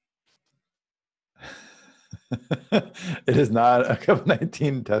 digits. It is not a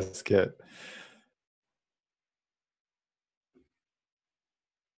COVID-19 test kit.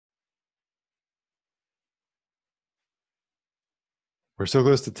 We're so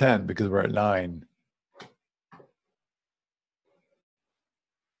close to 10 because we're at 9.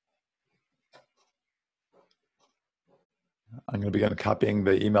 I'm going to begin copying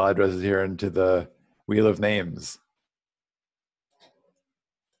the email addresses here into the wheel of names.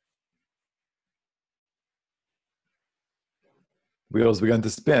 Wheels begun to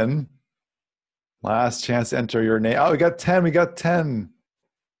spin. Last chance to enter your name. Oh, we got 10. We got 10.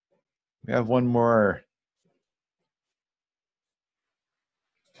 We have one more.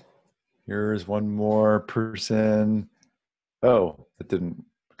 Here's one more person. Oh, it didn't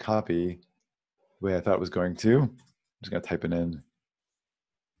copy the way I thought it was going to. I'm just going to type it in.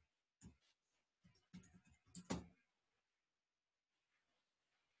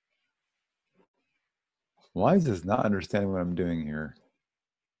 Why is this not understanding what I'm doing here?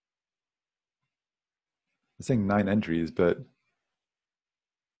 It's saying 9 entries, but there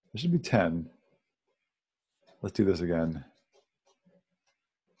should be 10. Let's do this again.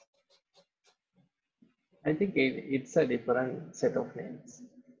 I think it's a different set of names.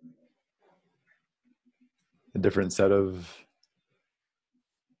 A different set of,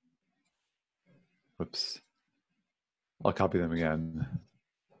 whoops. I'll copy them again.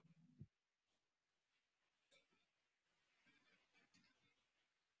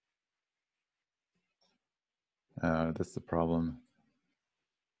 That's the problem.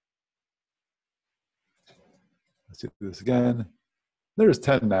 Let's do this again. There's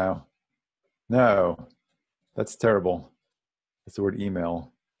 10 now. No, that's terrible. That's the word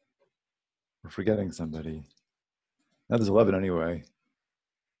email. We're forgetting somebody. Now there's 11 anyway.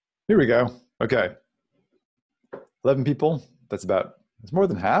 Here we go. Okay. 11 people. That's more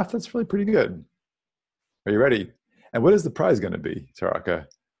than half. That's really pretty good. Are you ready? And what is the prize going to be, Taraka?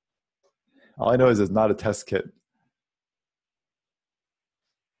 All I know is it's not a test kit.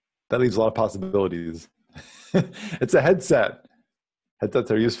 That leaves a lot of possibilities. It's a headset.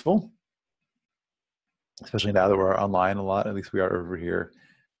 Headsets are useful, especially now that we're online a lot. At least we are over here.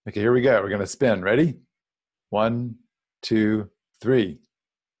 Okay, here we go. We're going to spin. Ready? 1, 2, 3.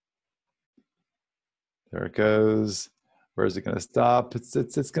 There it goes. Where is it going to stop? It's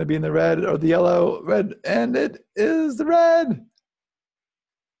going to be in the red or the yellow, red, and it is the red.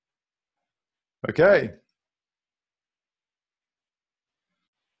 Okay.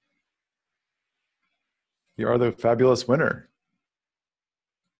 You are the fabulous winner.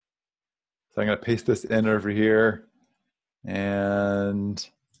 So I'm going to paste this in over here, and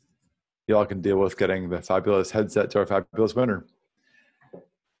y'all can deal with getting the fabulous headset to our fabulous winner.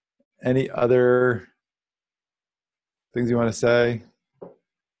 Any other things you want to say?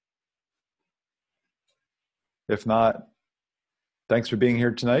 If not, thanks for being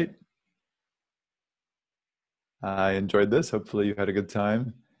here tonight. I enjoyed this. Hopefully you had a good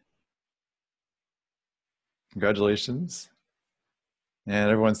time. Congratulations. And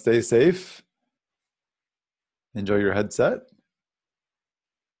everyone stay safe. Enjoy your headset.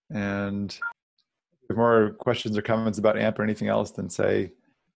 And if more questions or comments about AMP or anything else, then say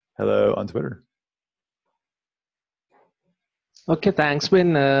hello on Twitter. Okay, thanks,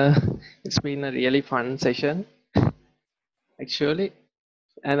 Ben. It's been a really fun session. actually,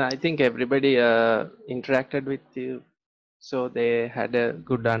 and I think everybody interacted with you, so they had a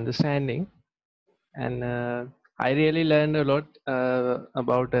good understanding. And I really learned a lot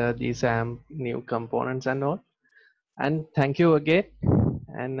about these new components and all. And thank you again.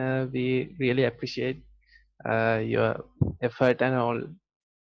 And we really appreciate your effort and all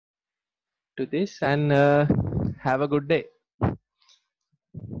to this. And have a good day.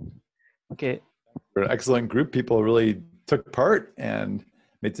 Okay. We're an excellent group. People really took part and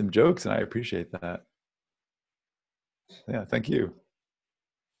made some jokes, and I appreciate that. Yeah, thank you.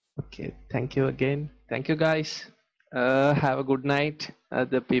 Okay. Thank you again. Thank you, guys. Have a good night,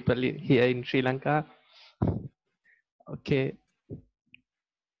 the people here in Sri Lanka. Okay.